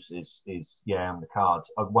knows is on the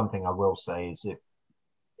cards. One thing I will say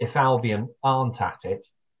is if Albion aren't at it,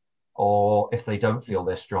 or if they don't feel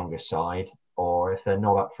their strongest side, or if they're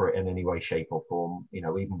not up for it in any way, shape or form,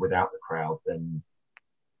 even without the crowd, then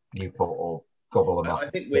Newport will gobble them up. I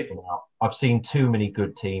think I've seen too many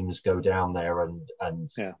good teams go down there and come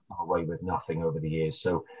away with nothing over the years.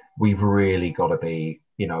 So we've really got to be,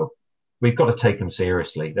 we've got to take them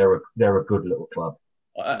seriously. They're a good little club.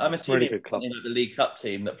 I'm assuming really good club. The League Cup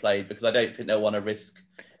team that played, because I don't think they'll want to risk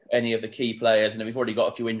any of the key players, and we've already got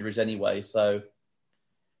a few injuries anyway. So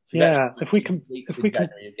if we can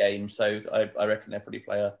games, so I reckon they'll probably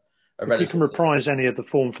play a if we can reprise any of the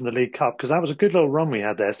form from the League Cup, because that was a good little run we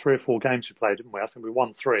had there. 3 or 4 games we played, didn't we? I think we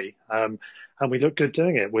won 3, and we looked good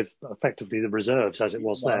doing it with effectively the reserves as it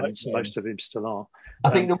was then. So most of them still are. I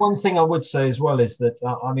think the one thing I would say as well is that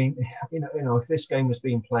if this game was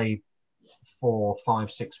being played 4,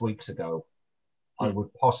 5, 6 weeks ago, I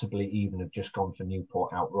would possibly even have just gone for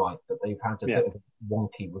Newport outright. But they've had a bit of a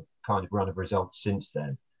wonky kind of run of results since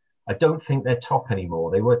then. I don't think they're top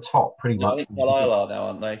anymore. They were top pretty much. I think Carlisle are now,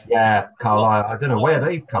 aren't they? Yeah, Carlisle. I don't know where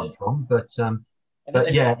they've come from, but it's 5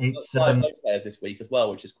 players this week as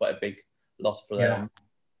well, which is quite a big loss for them.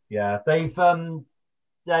 Yeah, they've kind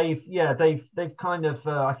of.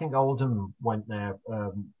 I think Oldham went there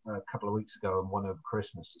a couple of weeks ago and won over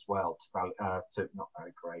Christmas as well to not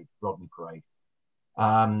very great Rodney Parade,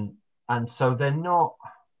 and so they're not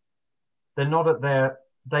at their.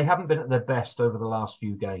 They haven't been at their best over the last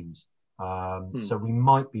few games, so we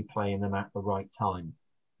might be playing them at the right time.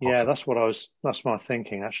 Yeah, that's my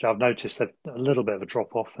thinking. Actually, I've noticed a little bit of a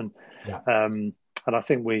drop off, and I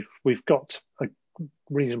think we've got a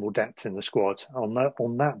reasonable depth in the squad. On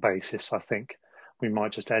that basis, I think we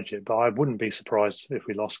might just edge it. But I wouldn't be surprised if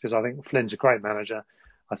we lost, because I think Flynn's a great manager.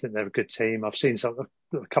 I think they're a good team. I've seen a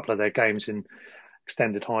couple of their games in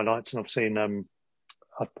extended highlights, and I've seen. I'm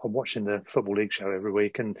watching the Football League show every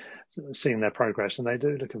week and seeing their progress, and they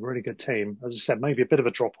do look a really good team. As I said, maybe a bit of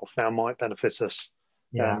a drop off now might benefit us.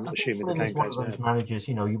 Assuming the game goes ahead. Managers,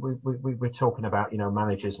 we're talking about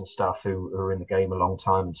managers and stuff who are in the game a long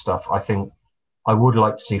time and stuff. I think I would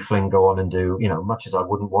like to see Flynn go on and do, much as I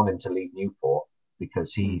wouldn't want him to leave Newport,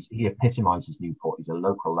 because he epitomises Newport. He's a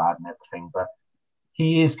local lad and everything, but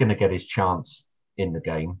he is going to get his chance in the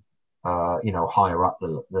game. Higher up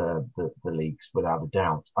the leagues without a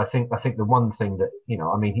doubt. I think the one thing that,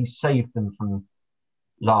 he saved them from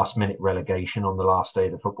last minute relegation on the last day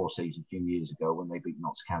of the football season a few years ago when they beat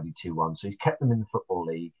Notts County 2-1. So he's kept them in the Football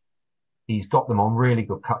League. He's got them on really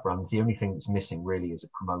good cup runs. The only thing that's missing really is a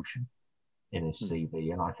promotion in his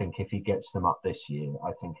CV. And I think if he gets them up this year,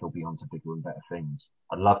 I think he'll be on to bigger and better things.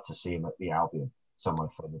 I'd love to see him at the Albion somewhere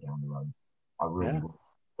further down the road. I really would.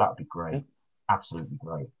 That'd be great. Yeah. Absolutely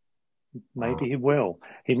great. Maybe he will.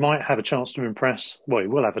 He might have a chance to impress. Well, he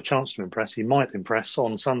will have a chance to impress. He might impress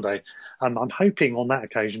on Sunday. I'm hoping on that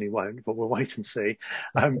occasion he won't, but we'll wait and see.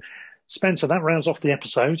 Spencer, that rounds off the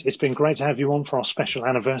episode. It's been great to have you on for our special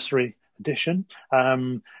anniversary edition.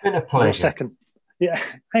 Been a pleasure. Yeah,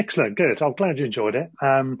 excellent. Good. I'm glad you enjoyed it.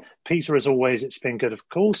 Peter, as always, it's been good, of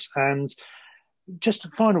course. And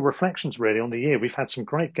just final reflections, really, on the year. We've had some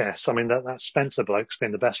great guests. I mean, that Spencer bloke's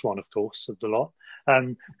been the best one, of course, of the lot.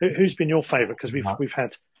 Who's been your favourite? Because we've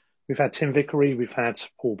had Tim Vickery, we've had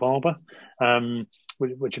Paul Barber,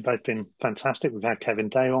 which have both been fantastic. We've had Kevin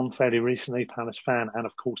Day on fairly recently, Palace fan, and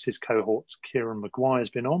of course his cohort Kieran Maguire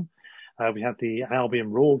has been on. We had the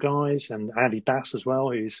Albion Raw guys and Andy Bass as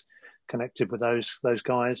well, who's connected with those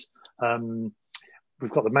guys.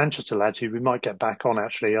 We've got the Manchester lads who we might get back on,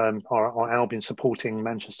 actually, our Albion supporting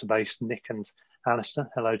Manchester-based Nick and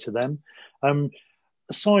Alistair. Hello to them.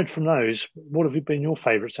 Aside from those, what have been your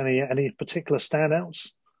favourites? Any particular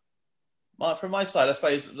standouts? Well, from my side, I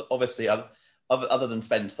suppose, obviously, other than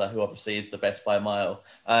Spencer, who obviously is the best by a mile.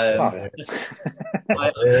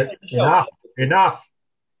 Enough.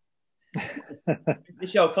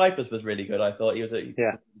 Michelle Kuipers was really good, I thought. He was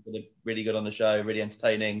really good on the show, really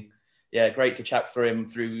entertaining. Yeah, great to chat through him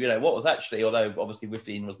through, what was actually, although obviously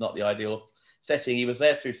Withdean was not the ideal setting, he was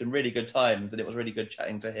there through some really good times, and it was really good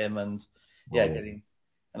chatting to him and, I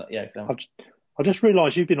just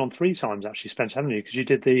realised you've been on 3 times, actually, Spencer, haven't you? Because you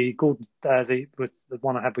did the Gordon, the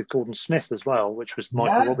one I had with Gordon Smith as well, which was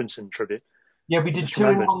Michael Robinson tribute. Yeah, we did 2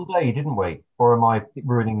 in one day, didn't we? Or am I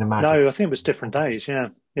ruining the magic? No, I think it was different days, yeah.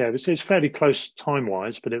 Yeah, it was fairly close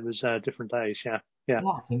time-wise, but it was different days, yeah.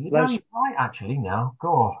 I think you're right, actually, now.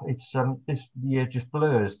 God, it's this year just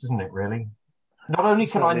blurs, doesn't it, really? Not only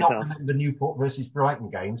can I not remember Newport versus Brighton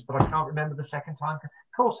games, but I can't remember the second time. Of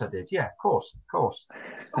course I did, yeah, of course. Oh,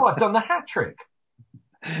 I've done the hat-trick.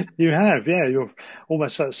 You have, yeah. You're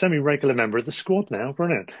almost a semi-regular member of the squad now.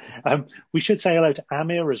 Brilliant. We should say hello to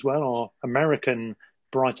Amir as well, our American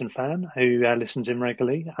Brighton fan who listens in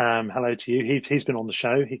regularly. Hello to you. He's been on the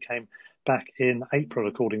show. He came back in April,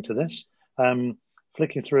 according to this.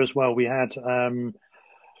 Flicking through as well, we had, trying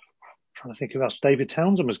to think who else, David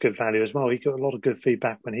Townsend was good value as well. He got a lot of good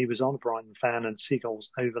feedback when he was on, a Brighton fan and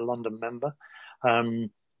Seagulls over London member.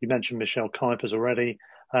 You mentioned Michelle Kuipers already.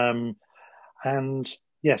 And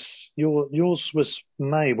yes, yours was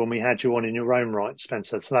May when we had you on in your own right,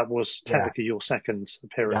 Spencer. So that was technically your second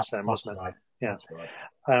appearance then, wasn't it? Right. Yeah. That's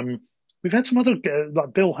right. We've had some other,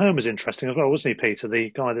 like Bill Hearn was interesting as well, wasn't he, Peter?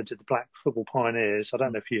 The guy that did the Black Football Pioneers. I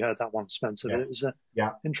don't know if you heard that one, Spencer, but it was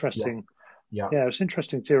interesting. Yeah, it was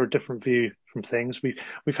interesting to hear a different view from things.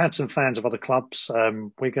 We've had some fans of other clubs,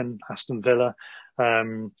 Wigan, Aston Villa,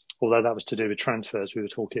 although that was to do with transfers we were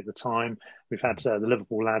talking at the time. We've had the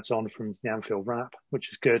Liverpool lads on from the Anfield Wrap,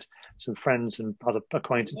 which is good. Some friends and other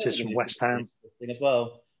acquaintances from West Ham. As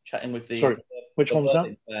well, chatting with the... Sorry, which one was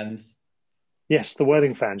that? Fans. Yes, the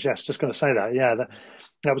Worthing fans. Yes, just going to say that. Yeah,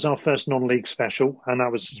 that was our first non-league special, and that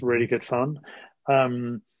was really good fun.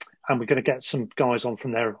 And we're going to get some guys on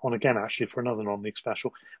from there on again, actually, for another non-league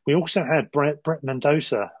special. We also had Brett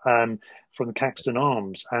Mendoza from the Caxton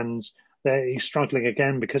Arms, and he's struggling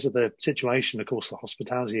again because of the situation, of course, the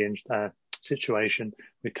hospitality situation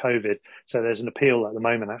with COVID. So there's an appeal at the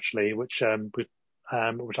moment, actually, which I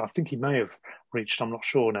think he may have reached. I'm not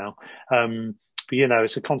sure now. But,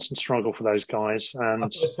 it's a constant struggle for those guys. And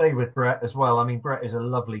I've got to say with Brett as well, I mean, Brett is a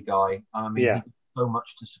lovely guy. I mean, he does so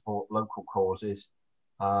much to support local causes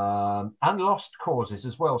and lost causes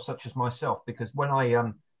as well, such as myself, because when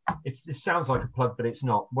it sounds like a plug, but it's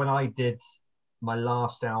not. When I did my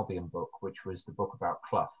last Albion book, which was the book about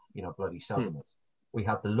Clough, Bloody Southerners, we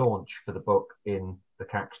had the launch for the book in the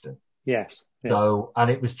Caxton. Yes. Yeah. So,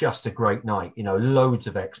 and it was just a great night, loads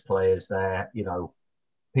of ex-players there,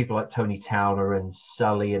 people like Tony Towner and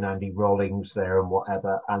Sully and Andy Rollings there and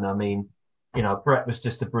whatever. And I mean, Brett was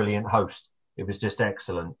just a brilliant host. It was just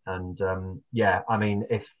excellent. And, I mean,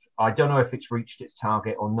 I don't know if it's reached its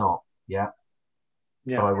target or not yet,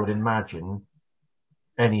 but I would imagine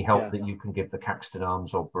any help that you can give the Caxton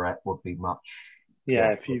Arms or Brett would be much.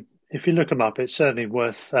 Yeah. If you look him up, it's certainly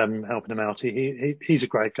worth helping him out. He's a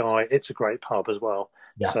great guy. It's a great pub as well.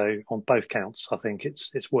 Yeah. So on both counts, I think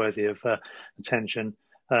it's worthy of attention.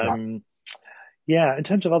 In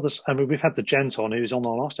terms of others, I mean, we've had the gent on who's on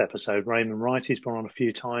our last episode, Raymond Wright. He's been on a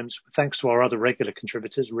few times. Thanks to our other regular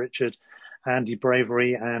contributors, Richard, Andy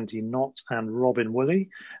Bravery, Andy Knott, and Robin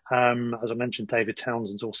Woolley. As I mentioned, David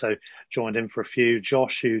Townsend's also joined in for a few.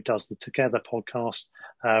 Josh, who does the Together podcast.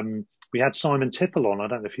 We had Simon Tipple on. I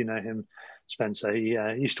don't know if you know him, Spencer. He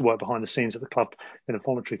used to work behind the scenes at the club in a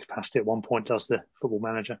voluntary capacity at one point, does the Football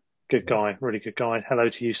Manager. Good guy, really good guy. Hello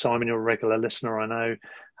to you, Simon. You're a regular listener, I know.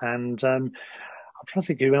 And I'm trying to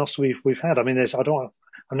think who else we've had. I mean,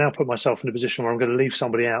 I'm now put myself in a position where I'm going to leave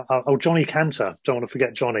somebody out. Johnny Cantor. Don't want to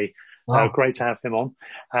forget Johnny. Great to have him on.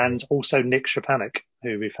 And also Nick Shapanik,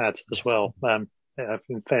 who we've had as well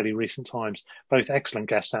in fairly recent times. Both excellent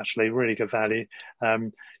guests, actually. Really good value.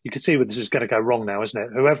 You can see where this is going to go wrong now, isn't it?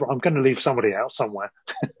 I'm going to leave somebody out somewhere.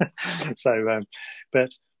 So,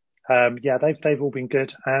 they've all been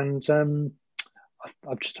good. And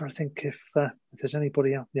I'm just trying to think if there's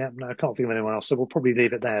anybody else. Yeah, no, I can't think of anyone else. So we'll probably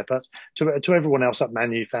leave it there. But to everyone else, like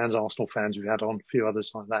Man U fans, Arsenal fans, we've had on a few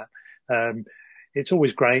others like that. It's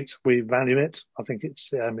always great. We value it. I think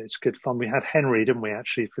it's good fun. We had Henry, didn't we,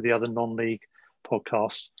 actually, for the other non-league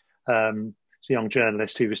podcast. He's a young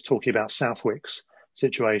journalist who was talking about Southwick's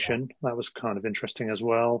situation. That was kind of interesting as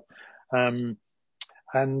well. I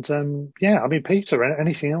mean, Peter,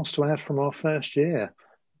 anything else to add from our first year?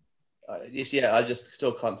 I just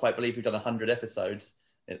still can't quite believe we've done 100 episodes.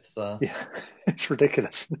 It's it's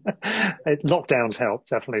ridiculous. Lockdowns helped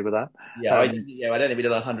definitely with that. I don't think we've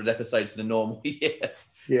done 100 episodes in a normal year.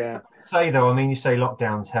 Yeah. Say though, I mean, you say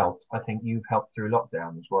lockdowns helped. I think you've helped through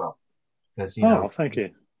lockdown as well, because thank you.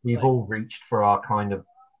 We've all reached for our kind of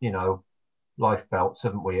life belts,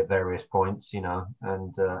 haven't we, at various points,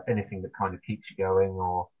 and anything that kind of keeps you going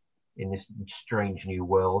or in this strange new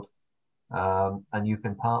world. And you've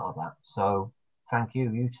been part of that. So thank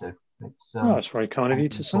you, you two. It's very kind of you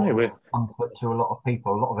to say. We're comfort to a lot of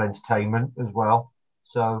people, a lot of entertainment as well.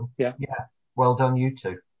 So well done, you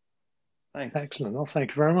two. Thanks. Excellent. Well, thank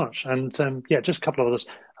you very much. And just a couple of others.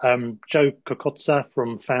 Joe Kokotza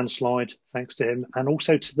from Fanslide, thanks to him, and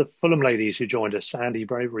also to the Fulham ladies who joined us, Andy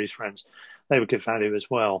Bravery's friends. They were good value as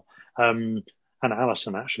well. And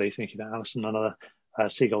Alison, actually, thinking about Alison, another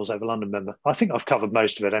Seagulls Over London member. I think I've covered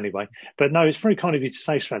most of it anyway. But no, it's very kind of you to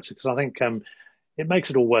say, Spencer, because I think it makes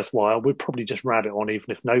it all worthwhile. We'd probably just rad it on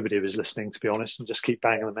even if nobody was listening, to be honest, and just keep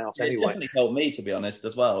banging them out anyway. It's definitely helped me, to be honest,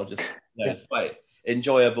 as well. Just, it's quite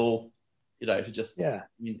enjoyable, to just, I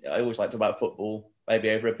always like to talk about football, maybe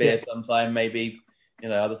over a beer sometime, maybe,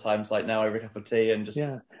 other times like now over a cup of tea, and just,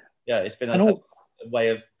 it's been a way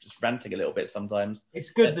of just ranting a little bit sometimes.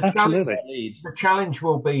 It's good. The challenge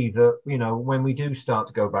will be that, when we do start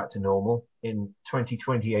to go back to normal in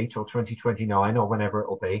 2028 or 2029 or whenever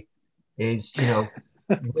it'll be, is,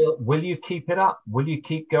 will you keep it up? Will you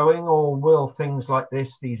keep going, or will things like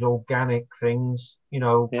this, these organic things,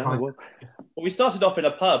 Well, we started off in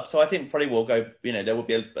a pub, so I think probably we'll go, there will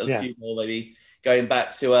be a few more maybe going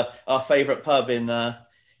back to our favourite pub in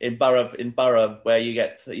Borough, where you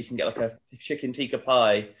can get like a chicken tikka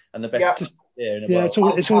pie and the best beer in a bar.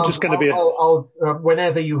 It's all just going to be. I'll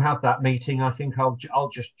whenever you have that meeting, I think I'll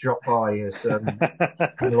just drop by as. You're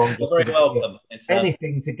very welcome.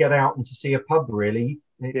 Anything to get out and to see a pub, really.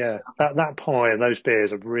 That pie and those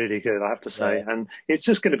beers are really good, I have to say, and it's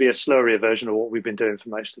just going to be a slurrier version of what we've been doing for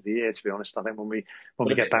most of the year, to be honest. I think when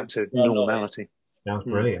we get back to normality. Sounds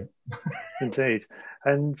brilliant. Indeed.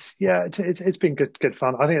 And it's been good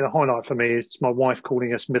fun. I think the highlight for me is my wife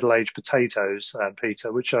calling us middle-aged potatoes,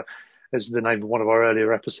 Peter, which is the name of one of our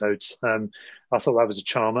earlier episodes. I thought that was a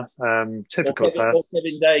charmer. Typical of her.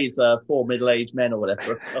 7 days, 4 middle-aged men or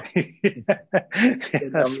whatever.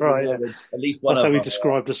 That's right. Yeah. At least one. That's how he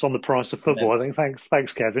described us on The Price of Football. I think.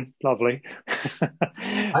 Thanks, Kevin. Lovely.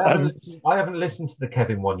 I haven't listened to the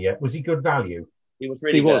Kevin one yet. Was he good value? He was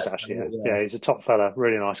really good. Actually, yeah. He's a top fella,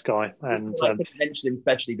 really nice guy. And I couldn't mention him,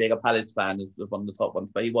 especially being a Palace fan, as one of the top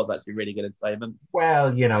ones, but he was actually really good entertainment.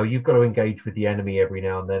 Well, you've got to engage with the enemy every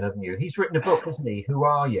now and then, haven't you? He's written a book, hasn't he? Who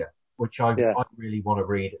Are You? Which I really want to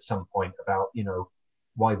read at some point about,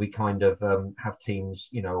 why we kind of have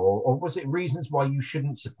teams, or was it reasons why you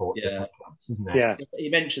shouldn't support different clubs, isn't it? Yeah. He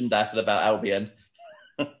mentioned that about Albion.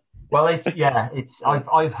 Well,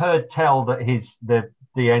 I've heard tell that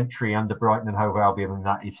the entry under Brighton and Hove Albion, and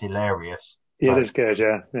that is hilarious. Yeah, it is good,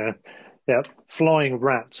 yeah. Flying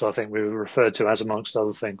rats, I think we were referred to as, amongst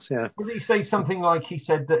other things, yeah. Did he say something like he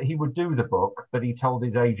said that he would do the book, but he told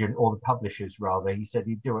his agent, or the publishers rather, he said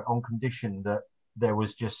he'd do it on condition that there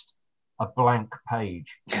was just a blank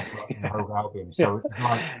page in Hove Albion. So it was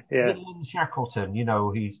like Lynn Shackleton,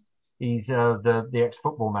 he's the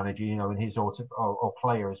ex-football manager, in his or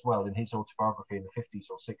player as well, in his autobiography in the 50s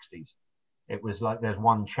or 60s. It was like there's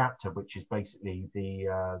one chapter which is basically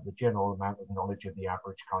the general amount of knowledge of the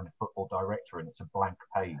average kind of football director, and it's a blank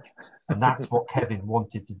page. And that's what Kevin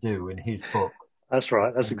wanted to do in his book. That's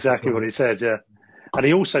right. That's exactly what he said. Yeah, and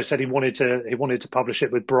he also said he wanted to publish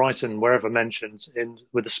it with Brighton, wherever mentioned,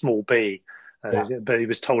 with a small b, but he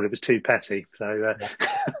was told it was too petty. So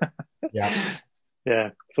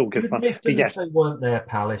it's all good fun. But if they weren't there,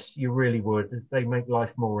 Palace, you really would. They make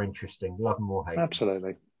life more interesting. Love them or hate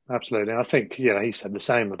them. Absolutely. I think, he said the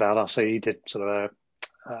same about us. He did sort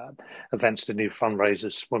of events to new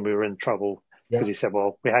fundraisers when we were in trouble, because he said,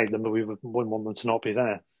 well, we hate them, but we wouldn't want them to not be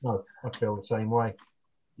there. No, I feel the same way.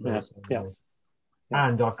 Yeah.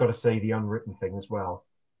 And I've got to say the unwritten thing as well.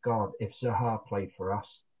 God, if Zaha played for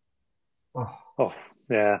us. Oh,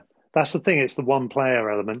 yeah. That's the thing. It's the one player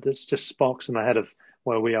element that's just sparks in the head of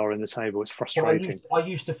where we are in the table. It's frustrating. I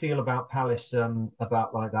used to feel about Palace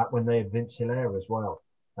about like that when they had Vince Hilaire as well.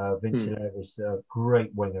 Vince Hilaire was a great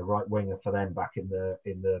winger, right winger for them back in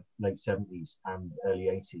the late 70s and early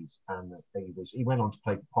 80s, and he went on to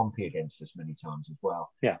play for Pompey against us many times as well.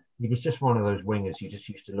 Yeah, he was just one of those wingers you just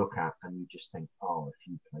used to look at and you just think, if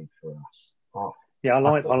you played for us. I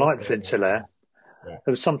like Vince Hilaire. Yeah.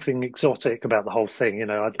 There was something exotic about the whole thing,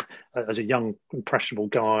 as a young, impressionable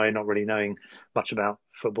guy, not really knowing much about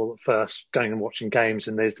football at first, going and watching games,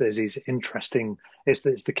 and there's these interesting, it's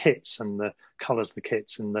the kits and the colours of the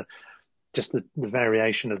kits and the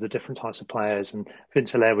variation of the different types of players. And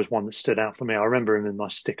Vince Hilaire was one that stood out for me. I remember him in my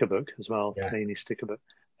sticker book as well, Panini sticker book.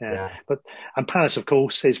 And Palace, of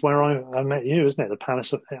course, is where I met you, isn't it? The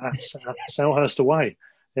Palace at Selhurst away.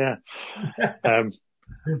 Yeah.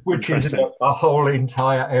 Which is a whole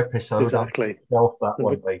entire episode. Exactly. That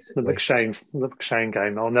one, basically. The McShane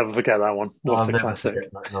game. I'll never forget that one. What a classic.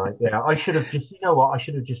 That night. Yeah, I should have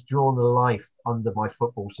just drawn a life under my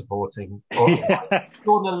football supporting, or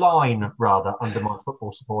drawn a line rather under my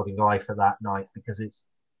football supporting life for that night, because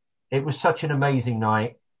it was such an amazing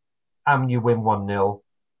night. And you win 1-0,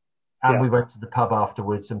 and we went to the pub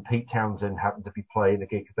afterwards, and Pete Townsend happened to be playing a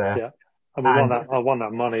gig there. Yeah. And I won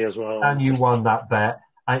that money as well. And you won that bet.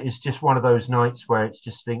 it's just one of those nights where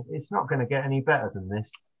it's not going to get any better than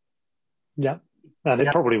this. Yeah, and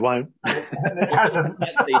it probably won't. It hasn't.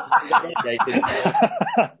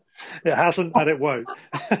 It hasn't, and it won't.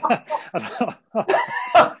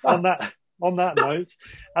 On that note,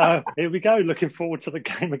 here we go. Looking forward to the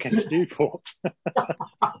game against Newport.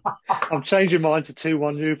 I'm changing mine to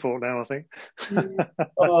 2-1 Newport now, I think.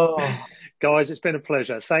 Guys, it's been a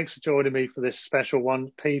pleasure. Thanks for joining me for this special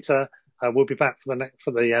one, Peter. We'll be back for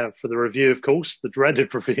the review, of course, the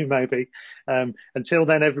dreaded review, maybe. Until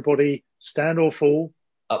then, everybody, stand or fall.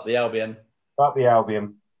 Up the Albion. Up the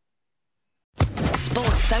Albion.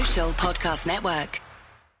 Sports Social Podcast Network.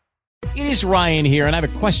 It is Ryan here, and I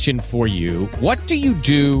have a question for you. What do you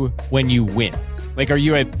do when you win? Like, are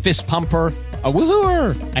you a fist pumper, a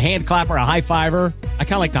woohooer, a hand clapper, a high fiver? I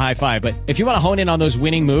kind of like the high five, but if you want to hone in on those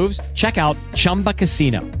winning moves, check out Chumba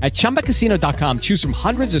Casino. At ChumbaCasino.com, choose from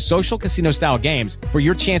hundreds of social casino style games for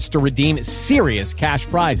your chance to redeem serious cash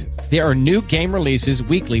prizes. There are new game releases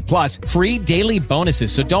weekly, plus free daily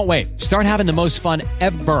bonuses. So don't wait. Start having the most fun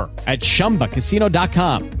ever at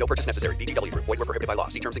ChumbaCasino.com. No purchase necessary. VGW Group. Void where prohibited by law.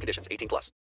 See terms and conditions. 18+.